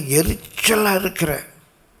மேலே எரிச்சலாக இருக்கிற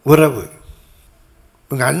உறவு,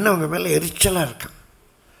 உங்கள் அண்ணன் உங்கள் மேலே எரிச்சலாக இருக்கான்,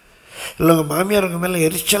 இல்லை உங்கள் மாமியார் உங்கள் மேலே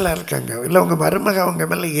எரிச்சலாக இருக்காங்க, இல்லை உங்கள் மருமக அவங்க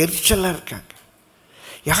மேலே எரிச்சலாக இருக்காங்க,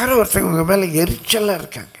 யாரோ ஒருத்தவங்க உங்கள் மேலே எரிச்சலாக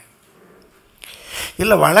இருக்காங்க,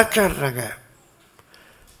 இல்லை வழக்காடுறாங்க,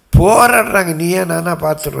 போராடுறாங்க, நீயே நானா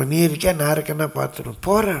பார்த்துருவோம், நீ இருக்கியா நான் இருக்கேன்னா பார்த்துருவோம்,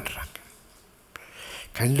 போராடுறாங்க.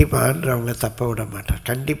 கண்டிப்பாக ஆண்டவர் அவங்கள தப்ப விட மாட்டார்,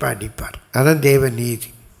 கண்டிப்பாக அடிப்பார். அதான் தேவ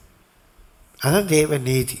நீதி, அதான் தேவ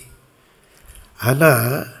நீதி. ஆனால்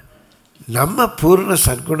நம்ம பூர்ண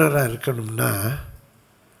சத்குணராக இருக்கணும்னா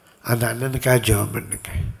அந்த அண்ணனுக்காக ஜெபம் பண்ணுங்க.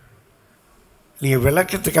 நீங்கள்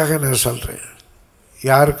விளக்கத்துக்காக நான் சொல்கிறேன்,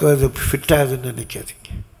 யாருக்கும் அது ஃபிட்டாகுதுன்னு நினைக்காதீங்க.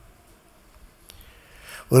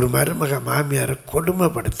 ஒரு மருமக மாமியாரை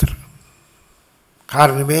கொடுமைப்படுத்துகிறோம்,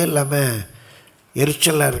 காரணமே இல்லாமல்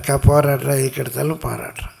எரிச்சலாக இருக்கா, போராடுறா, எதுக்கெடுத்தாலும்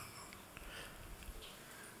போராடுறான்.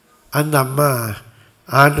 அந்த அம்மா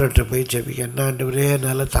ஆண்டவர்கிட்ட போய் ஜெபிக்க, என்ன ஆண்டவரே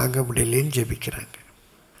என்னால் தாங்க முடியலேன்னு ஜெபிக்கிறாங்க.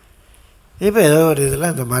 இப்போ ஏதோ ஒரு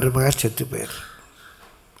இதில் அந்த மருமக செத்து போயிடுறார்,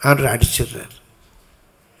 ஆண்டவர் அடிச்சிடுறார்.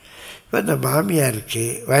 இப்போ இந்த மாமியாருக்கு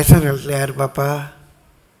வயசான காலத்தில் யார் பாப்பா,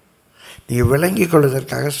 நீங்கள் விளங்கி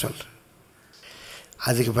கொள்வதற்காக சொல்கிறேன்.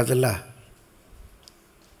 அதுக்கு பதிலாக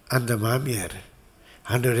அந்த மாமியார்,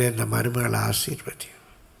 ஆண்டவரே அந்த மருமகளை ஆசீர்வதியும்,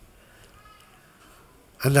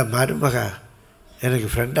 அந்த மருமக எனக்கு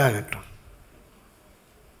ஃப்ரெண்டாகட்டும்,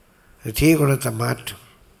 தீய குணத்தை மாற்றும்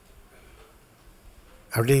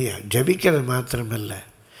அப்படி ஜபிக்கிறது மாத்திரமல்ல,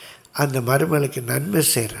 அந்த மருமகளுக்கு நன்மை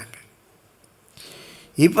செய்கிறாங்க.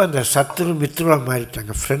 இப்போ அந்த சத்துரு மித்ருவாக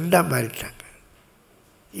மாறிட்டாங்க, ஃப்ரெண்டாக மாறிட்டாங்க.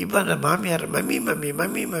 இப்போ அந்த மாமியார் mummy mummy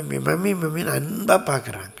mummy mummy mummy மம்மின்னு அன்பாக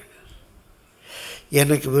பார்க்குறாங்க.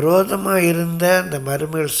 எனக்கு விரோதமாக இருந்த அந்த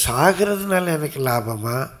மருமகள் சாகிறதுனால எனக்கு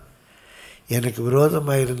லாபமா, எனக்கு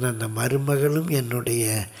விரோதமாக இருந்த அந்த மருமகளும் என்னுடைய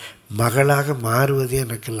மகளாக மாறுவது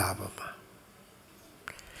எனக்கு லாபமா?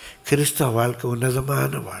 கிறிஸ்தவ வாழ்க்கை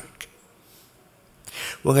உன்னதமான வாழ்க்கை.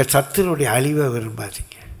 உங்கள் சத்துருடைய அழிவை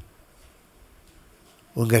விரும்பாதீங்க.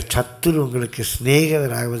 உங்கள் சத்துரு உங்களுக்கு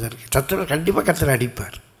சிநேகிதர் ஆகுவதற்கு, சத்துரு கண்டிப்பாக கர்த்தர்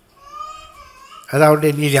அடிப்பார், அது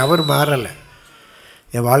அவருடைய நீதி. அவர் மாறலை,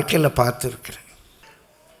 என் வாழ்க்கையில் பார்த்துருக்குறேன்.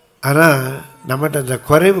 ஆனால் நம்மகிட்ட அந்த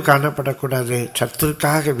குறைவு காணப்படக்கூடாது,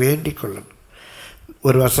 சத்துருக்காக வேண்டிக் கொள்ளணும்.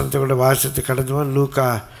 ஒரு வசனத்தை கூட வாசித்து கடந்துவோம். லூக்கா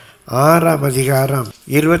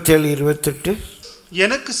 6:27-28.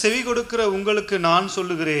 எனக்கு செவி கொடுக்கிற உங்களுக்கு நான்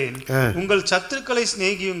சொல்லுகிறேன், உங்கள் சத்துருக்களை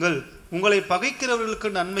சிநேகியுங்கள், உங்களை பகைக்கிறவர்களுக்கு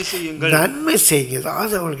நன்மை செய்யுங்கள். நன்மை செய்யுங்க,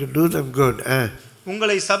 அதாவது அவங்களுக்கு do them good.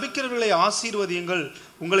 உங்களை சபிக்கிறவர்களை ஆசீர்வதியுங்கள்,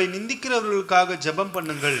 உங்களை நிந்திக்கிறவர்களுக்காக ஜெபம்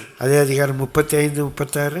பண்ணுங்கள். அதே அதிகாரம்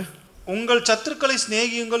 35-36. உங்கள் சத்துருக்களை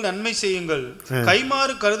சிநேகியுங்கள், நன்மை செய்யுங்கள்,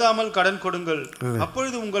 கைமாறு கருதாமல் கடன் கொடுங்கள்,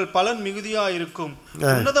 அப்பொழுது உங்கள் பலன் மிகுதியா இருக்கும்.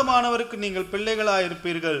 உன்னதமானவருக்கு நீங்கள் பிள்ளைகளா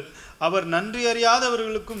இருப்பீர்கள். அவர் நன்றி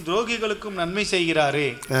அறியாதவர்களுக்கும் துரோகிகளுக்கும் நன்மை செய்கிறாரே.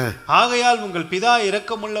 ஆகையால் உங்கள் பிதா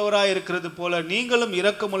இரக்கமுள்ளவராய் இருக்கிறது போல நீங்களும்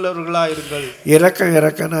இரக்கமுள்ளவர்களாயிருங்கள்.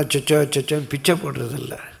 இறக்கம்னா அச்சோ பிச்சை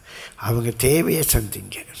போடுறதில்ல. அவங்க தேவையை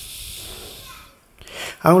சந்திங்க,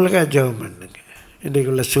 அவங்களுக்காக ஜெபம் பண்ணுங்க.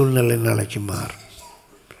 இன்றைக்குள்ள சூழ்நிலை நாளைக்கு மாறும்.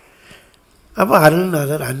 அப்போ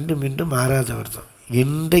அருள்நாதர் அன்றும் இன்றும் மாறாதவர் தான்.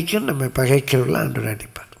 இன்றைக்கும் நம்ம பகைக்கிறவர்கள ஆண்டவர்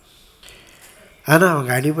அடிப்பார். ஆனால்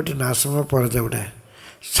அவங்க அடிபட்டு நாசமாக போகிறத விட,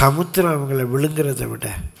 சமுத்திரம் அவங்கள விழுங்குறத விட,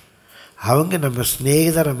 அவங்க நம்ம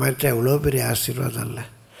ஸ்நேகிதரை மாற்றி அவ்வளோ பெரிய ஆசீர்வாதம் இல்லை.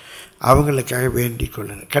 அவங்களுக்காக வேண்டிக்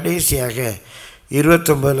கொள்ளணும். கடைசியாக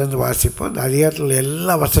 29 வாசிப்போம். அந்த அதிகாரத்தில்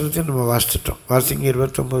எல்லா வசனத்தையும் நம்ம வாசிச்சிட்டோம். வாசிங்க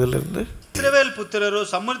 29 இஸ்ரவேல் புத்திரரோ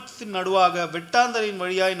சமுத்திரத்தின் நடுவாக வெட்டாந்தரின்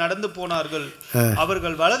வழியாய் நடந்து போனார்கள்.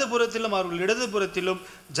 அவர்கள் வலதுபுறத்திலும் அவர்கள் இடதுபுறத்திலும்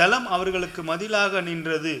ஜலம் அவர்களுக்கு மதிலாக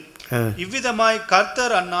நின்றது. இவ்விதமாய்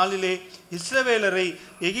கர்த்தர் அந்நாளிலே இஸ்ரவேலரை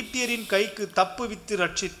எகிப்தியரின் கைக்கு தப்புவித்து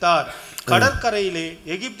ரட்சித்தார். கடற்கரையிலே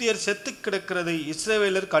எகிப்தியர் செத்து கிடக்கிறதை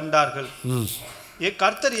இஸ்ரவேலர் கண்டார்கள்.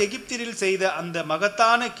 கர்த்தர் எகிப்தியரில் செய்த அந்த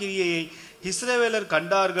மகத்தான கிரியையை இஸ்ரவேலர்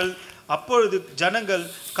கண்டார்கள். அப்பொழுது ஜனங்கள்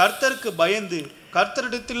கர்த்தருக்கு பயந்து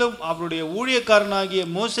கர்த்தரிடத்திலும் அவருடைய ஊழியக்காரனாகிய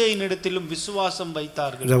மோசேயினிடத்திலும் விசுவாசம்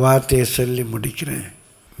வைத்தார்கள். இந்த வார்த்தையை சொல்லி முடிக்கிறேன்.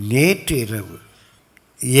 நேற்று இரவு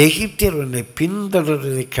எகிப்தியர் உன்னை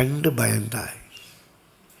பின்தொடர்வதை கண்டு பயந்தாய்,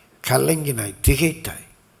 கலங்கினாய், திகைத்தாய்.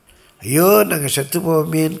 ஐயோ நாங்கள் செத்து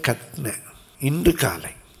போவோமேன்னு கத்தினேன். இன்று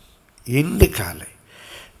காலை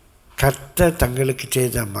கர்த்தர் தங்களுக்கு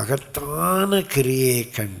செய்த மகத்தான கிரியையை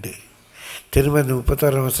கண்டு, திரும்ப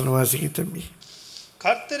 31 வசனம் வாசிக்க தம்பி.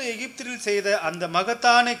 கர்த்தர் எகிப்தில் செய்த அந்த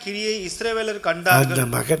மகத்தான கிரியை இஸ்ரவேலர் கண்டார்கள். அந்த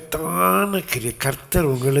மகத்தான கிரியை கர்த்தர்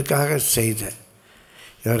உங்களுக்காக செய்த,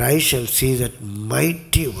 your eyes shall see that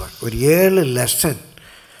mighty work. ஒரு 7 லெசன்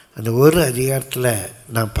அந்த ஒரு அதிகாரத்தில்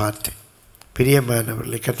நான் பார்த்தேன்.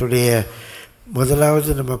 பிரியமானவர்களே, கர்த்தருடைய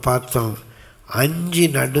முதலாவது நம்ம பார்த்தோம்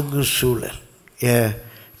 5 நடுங்கும் சூழல்,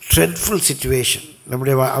 ட்ரெட்ஃபுல் சிச்சுவேஷன்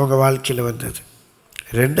நம்முடைய அவங்க வாழ்க்கையில் வந்தது.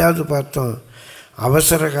 2வது பார்த்தோம்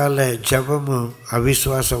அவசரகால ஜபமும்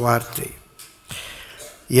அவிசுவாச வார்த்தை,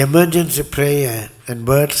 emergency prayer and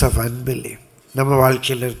words of unbelief நம்ம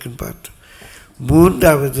வாழ்க்கையில் இருக்குன்னு பார்த்தோம்.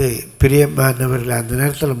 3வது பிரியமானவர்கள், அந்த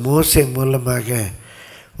நேரத்தில் மோசே மூலமாக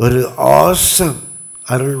ஒரு ஆசம்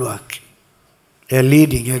அருள்வாக்கு,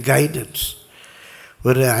 லீடிங், கைடன்ஸ்,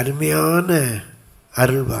 ஒரு அருமையான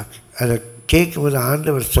அருள்வாக்கு. அதை கேட்கும்போது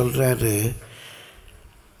ஆண்டவர் சொல்கிறாரு,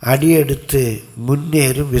 அடியெடுத்து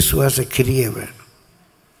முன்னேறும் விசுவாச கிரியை வேணும்.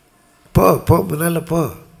 போ முன்னால் போ,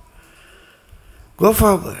 கோ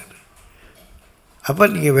ஃபார்வர்ட். அப்போ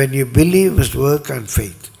நீங்கள் when you believe must work on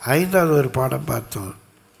faith. 5வது ஒரு பாடம் பார்த்தோம்.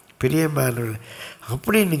 பிரியமானவர்கள்,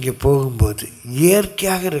 அப்படி நீங்கள் போகும்போது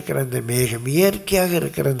இயற்கையாக இருக்கிற அந்த மேகம், இயற்கையாக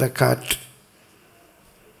இருக்கிற அந்த காற்று,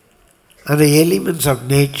 அந்த எலிமெண்ட்ஸ் ஆஃப்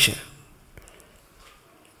நேச்சர்,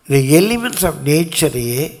 இந்த எலிமெண்ட்ஸ் ஆஃப்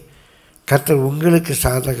நேச்சரையே கர்த்தர் உங்களுக்கு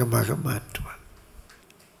சாதகமாக மாற்றுவார்.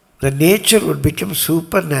 The nature would become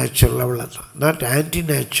supernatural, அவ்வளோதான். Not anti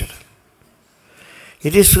natural,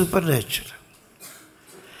 it is சூப்பர்நேச்சுரல்.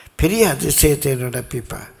 பெரிய அதிசயத்தை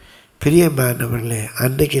நடப்பிப்பா. பிரியமானவர்களே,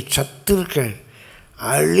 அன்றைக்கு சத்துருக்கள்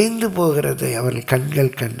அழிந்து போகிறதை அவர்கள்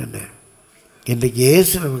கண்கள் கண்டன. இன்றைக்கு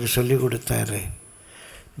இயேசு நமக்கு சொல்லிக் கொடுத்தாரு,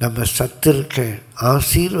 நம்ம சத்துருக்கள்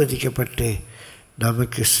ஆசீர்வதிக்கப்பட்டு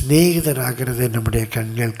நமக்கு சிநேகிதராகிறதை நம்முடைய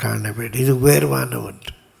கண்கள் காண வேண்டும். இது உயர்வான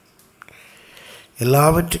ஒன்று.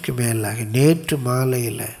 எல்லாவற்றுக்கும் மேலாக நேற்று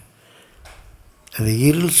மாலையில் அந்த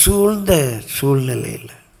இருள் சூழ்ந்த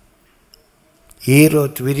சூழ்நிலையில்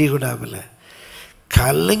ஈரோத் விரிகுடாவில்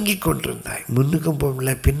கலங்கி கொண்டிருந்தாய். முன்னுக்கும் போக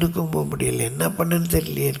முடியல, பின்னுக்கும் போக முடியல, என்ன பண்ணுன்னு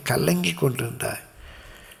தெரியலையே, கலங்கி கொண்டிருந்தாய்.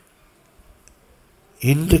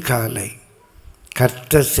 இன்று காலை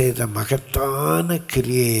கர்த்தர் செய்த மகத்தான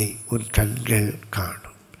கிரியையை உன் கண்கள்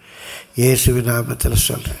காணும். இயேசுவின் நாமத்தில்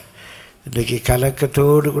சொல்கிறேன். இன்றைக்கி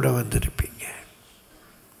கலக்கத்தோடு கூட வந்திருப்பீங்க,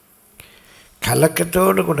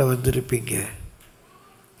 கலக்கத்தோடு கூட வந்திருப்பீங்க.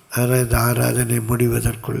 ஆனால் இந்த ஆராதனை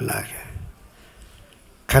முடிவதற்குள்ளாக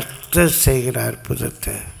கர்த்தர் செய்கிற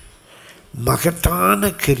அற்புதத்தை,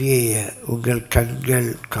 மகத்தான கிரியையை உங்கள்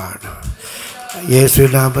கண்கள் காணும்.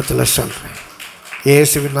 இயேசுவின் நாமத்தில் சொல்கிறேன்,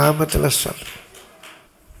 இயேசுவின் நாமத்தில் சொல்கிறேன்,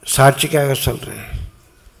 சாட்சிக்காக சொல்கிறேன்.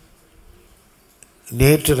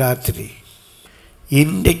 நேற்று ராத்திரி,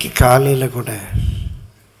 இன்றைக்கு காலையில் கூட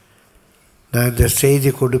நான் இந்த செய்தி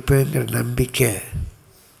கொடுப்பேங்கிற நம்பிக்கை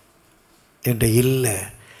என்ற இல்லை.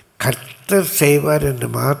 கர்த்தர் செய்வார் என்று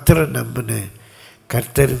மாத்திரம் நம்பினேன்.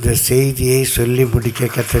 கர்த்தர் இந்த செய்தியை சொல்லி முடிக்க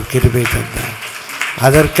கர்த்தர் கிருபை தந்தார்.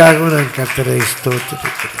 அதற்காகவும் நான் கர்த்தரை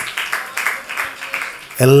ஸ்தோத்திரிக்கிறேன்.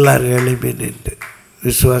 எல்லாரும் எழுப்பி நின்று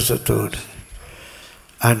விசுவாசத்தோடு,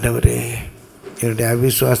 ஆண்டவரே என்னுடைய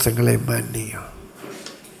அவிசுவாசங்களை மன்னியும்.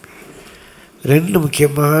 2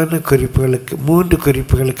 முக்கியமான குறிப்புகளுக்கு 3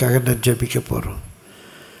 குறிப்புகளுக்காக நான் ஜெபிக்க போகிறோம்.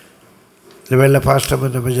 இந்த வெள்ளை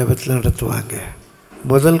பாஸ்டமாக நம்ம ஜெபத்தில் நடத்துவாங்க.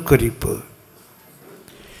 முதல் குறிப்பு,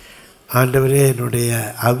 ஆண்டவரே என்னுடைய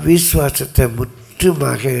அவிசுவாசத்தை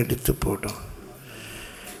முற்றுமாக எடுத்து போடும்.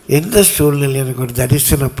 எந்த சூழ்நிலையில் எனக்கு ஒரு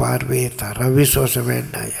தரிசன பார்வையை தர. அவிசுவாசம்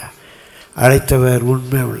வேண்டாயா, அழைத்தவர்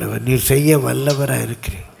உண்மை உள்ளவர், நீர் செய்ய வல்லவராக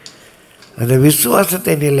இருக்கிறேன். அந்த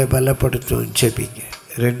விசுவாசத்தை நீலை பலப்படுத்தும் ஜெபிங்க.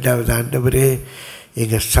 2வது, ஆண்டவரே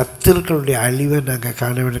எங்கள் சத்துருக்களுடைய அழிவை நாங்கள்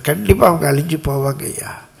காண வேண்டும். கண்டிப்பாக அவங்க அழிஞ்சு போவாங்க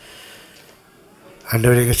ஐயா.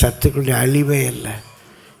 ஆண்டவர் எங்கள் சத்துருக்களுடைய அழிவே இல்லை,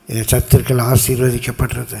 எங்கள் சத்துருக்கள்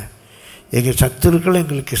ஆசீர்வதிக்கப்படுறது, எங்கள் சத்துருக்கள்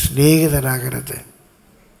எங்களுக்கு சிநேகிதராகிறது.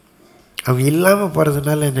 அவங்க இல்லாமல்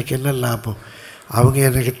போகிறதுனால எனக்கு என்ன லாபம்? அவங்க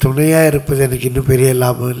எனக்கு துணையாக இருப்பது எனக்கு இன்னும் பெரிய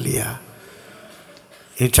லாபம் இல்லையா?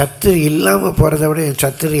 என் சத்துரு இல்லாமல் போகிறத விட என்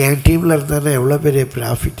சத்துரு என் டீமில் இருந்தாலும் எவ்வளோ பெரிய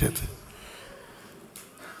ப்ராஃபிட் அது.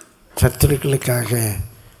 சத்துருக்களுக்காக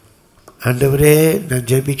ஆண்டவரே நான்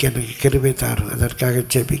ஜெபிக்க எனக்கு கிருபை தாரும். அதற்காக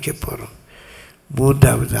ஜெபிக்க போகிறோம்.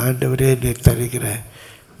 3வது, ஆண்டவரே நீர் தருகிற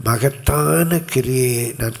மகத்தான கிரியையை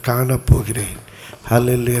நான் காணப்போகிறேன்.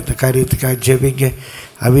 அல்ல அந்த காரியத்துக்காக ஜெபிங்க.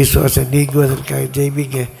 அவிசுவாசம் நீங்குவதற்காக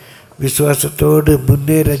ஜெபிங்க. விசுவாசத்தோடு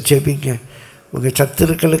முன்னேற ஜெபிங்க. உங்கள்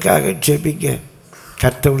சத்துருக்களுக்காக ஜெபிங்க.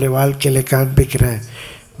 கர்த்தருடைய வாழ்க்கையில் காண்பிக்கிற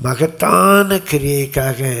மகத்தான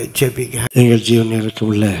கிரியைக்காக ஜெபிங்க. எங்கள் ஜீவன்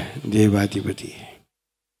இருக்குள்ள தேவாதிபதி,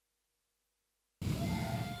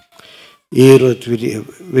 ஈரோத்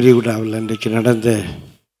விரிகுடாவில் அன்றைக்கு நடந்த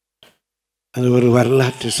அது ஒரு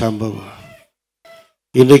வரலாற்று சம்பவம்.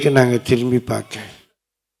 இன்றைக்கு நாங்கள் திரும்பி பார்க்க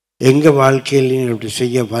எங்கள் வாழ்க்கையிலையும் இப்படி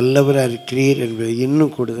செய்ய வல்லவராக இருக்கிறீர் என்பதை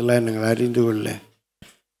இன்னும் கூடுதலாக நாங்கள் அறிந்து கொள்ள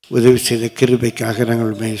உதவி செய்த கிருபைக்காக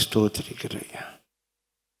நாங்கள் உண்மையை ஸ்தோத்திரிக்கிறோம்.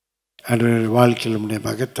 அவருடைய வாழ்க்கையில் நம்முடைய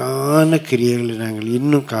மகத்தான கிரியைகளை நாங்கள்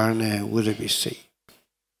இன்னும் காண உதவி செய்.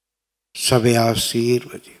 சபை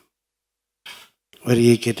ஆசீர்வதி.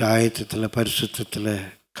 வரியை கேட்ட ஆயத்தத்தில் பரிசுத்தத்தில்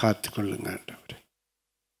காத்து கொள்ளுங்க ஆண்டவரே.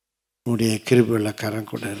 உடைய கிருபையுள்ள கரம்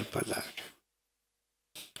கூட இருப்பதாக.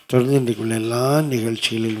 தொடர்ந்து இன்றைக்குள்ள எல்லா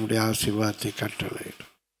நிகழ்ச்சிகளிலும் உடைய ஆசீர்வாதத்தை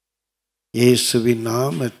கட்டளையிடும். இயேசுவின்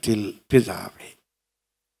நாமத்தில் பிதாவே,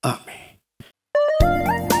 ஆமென்.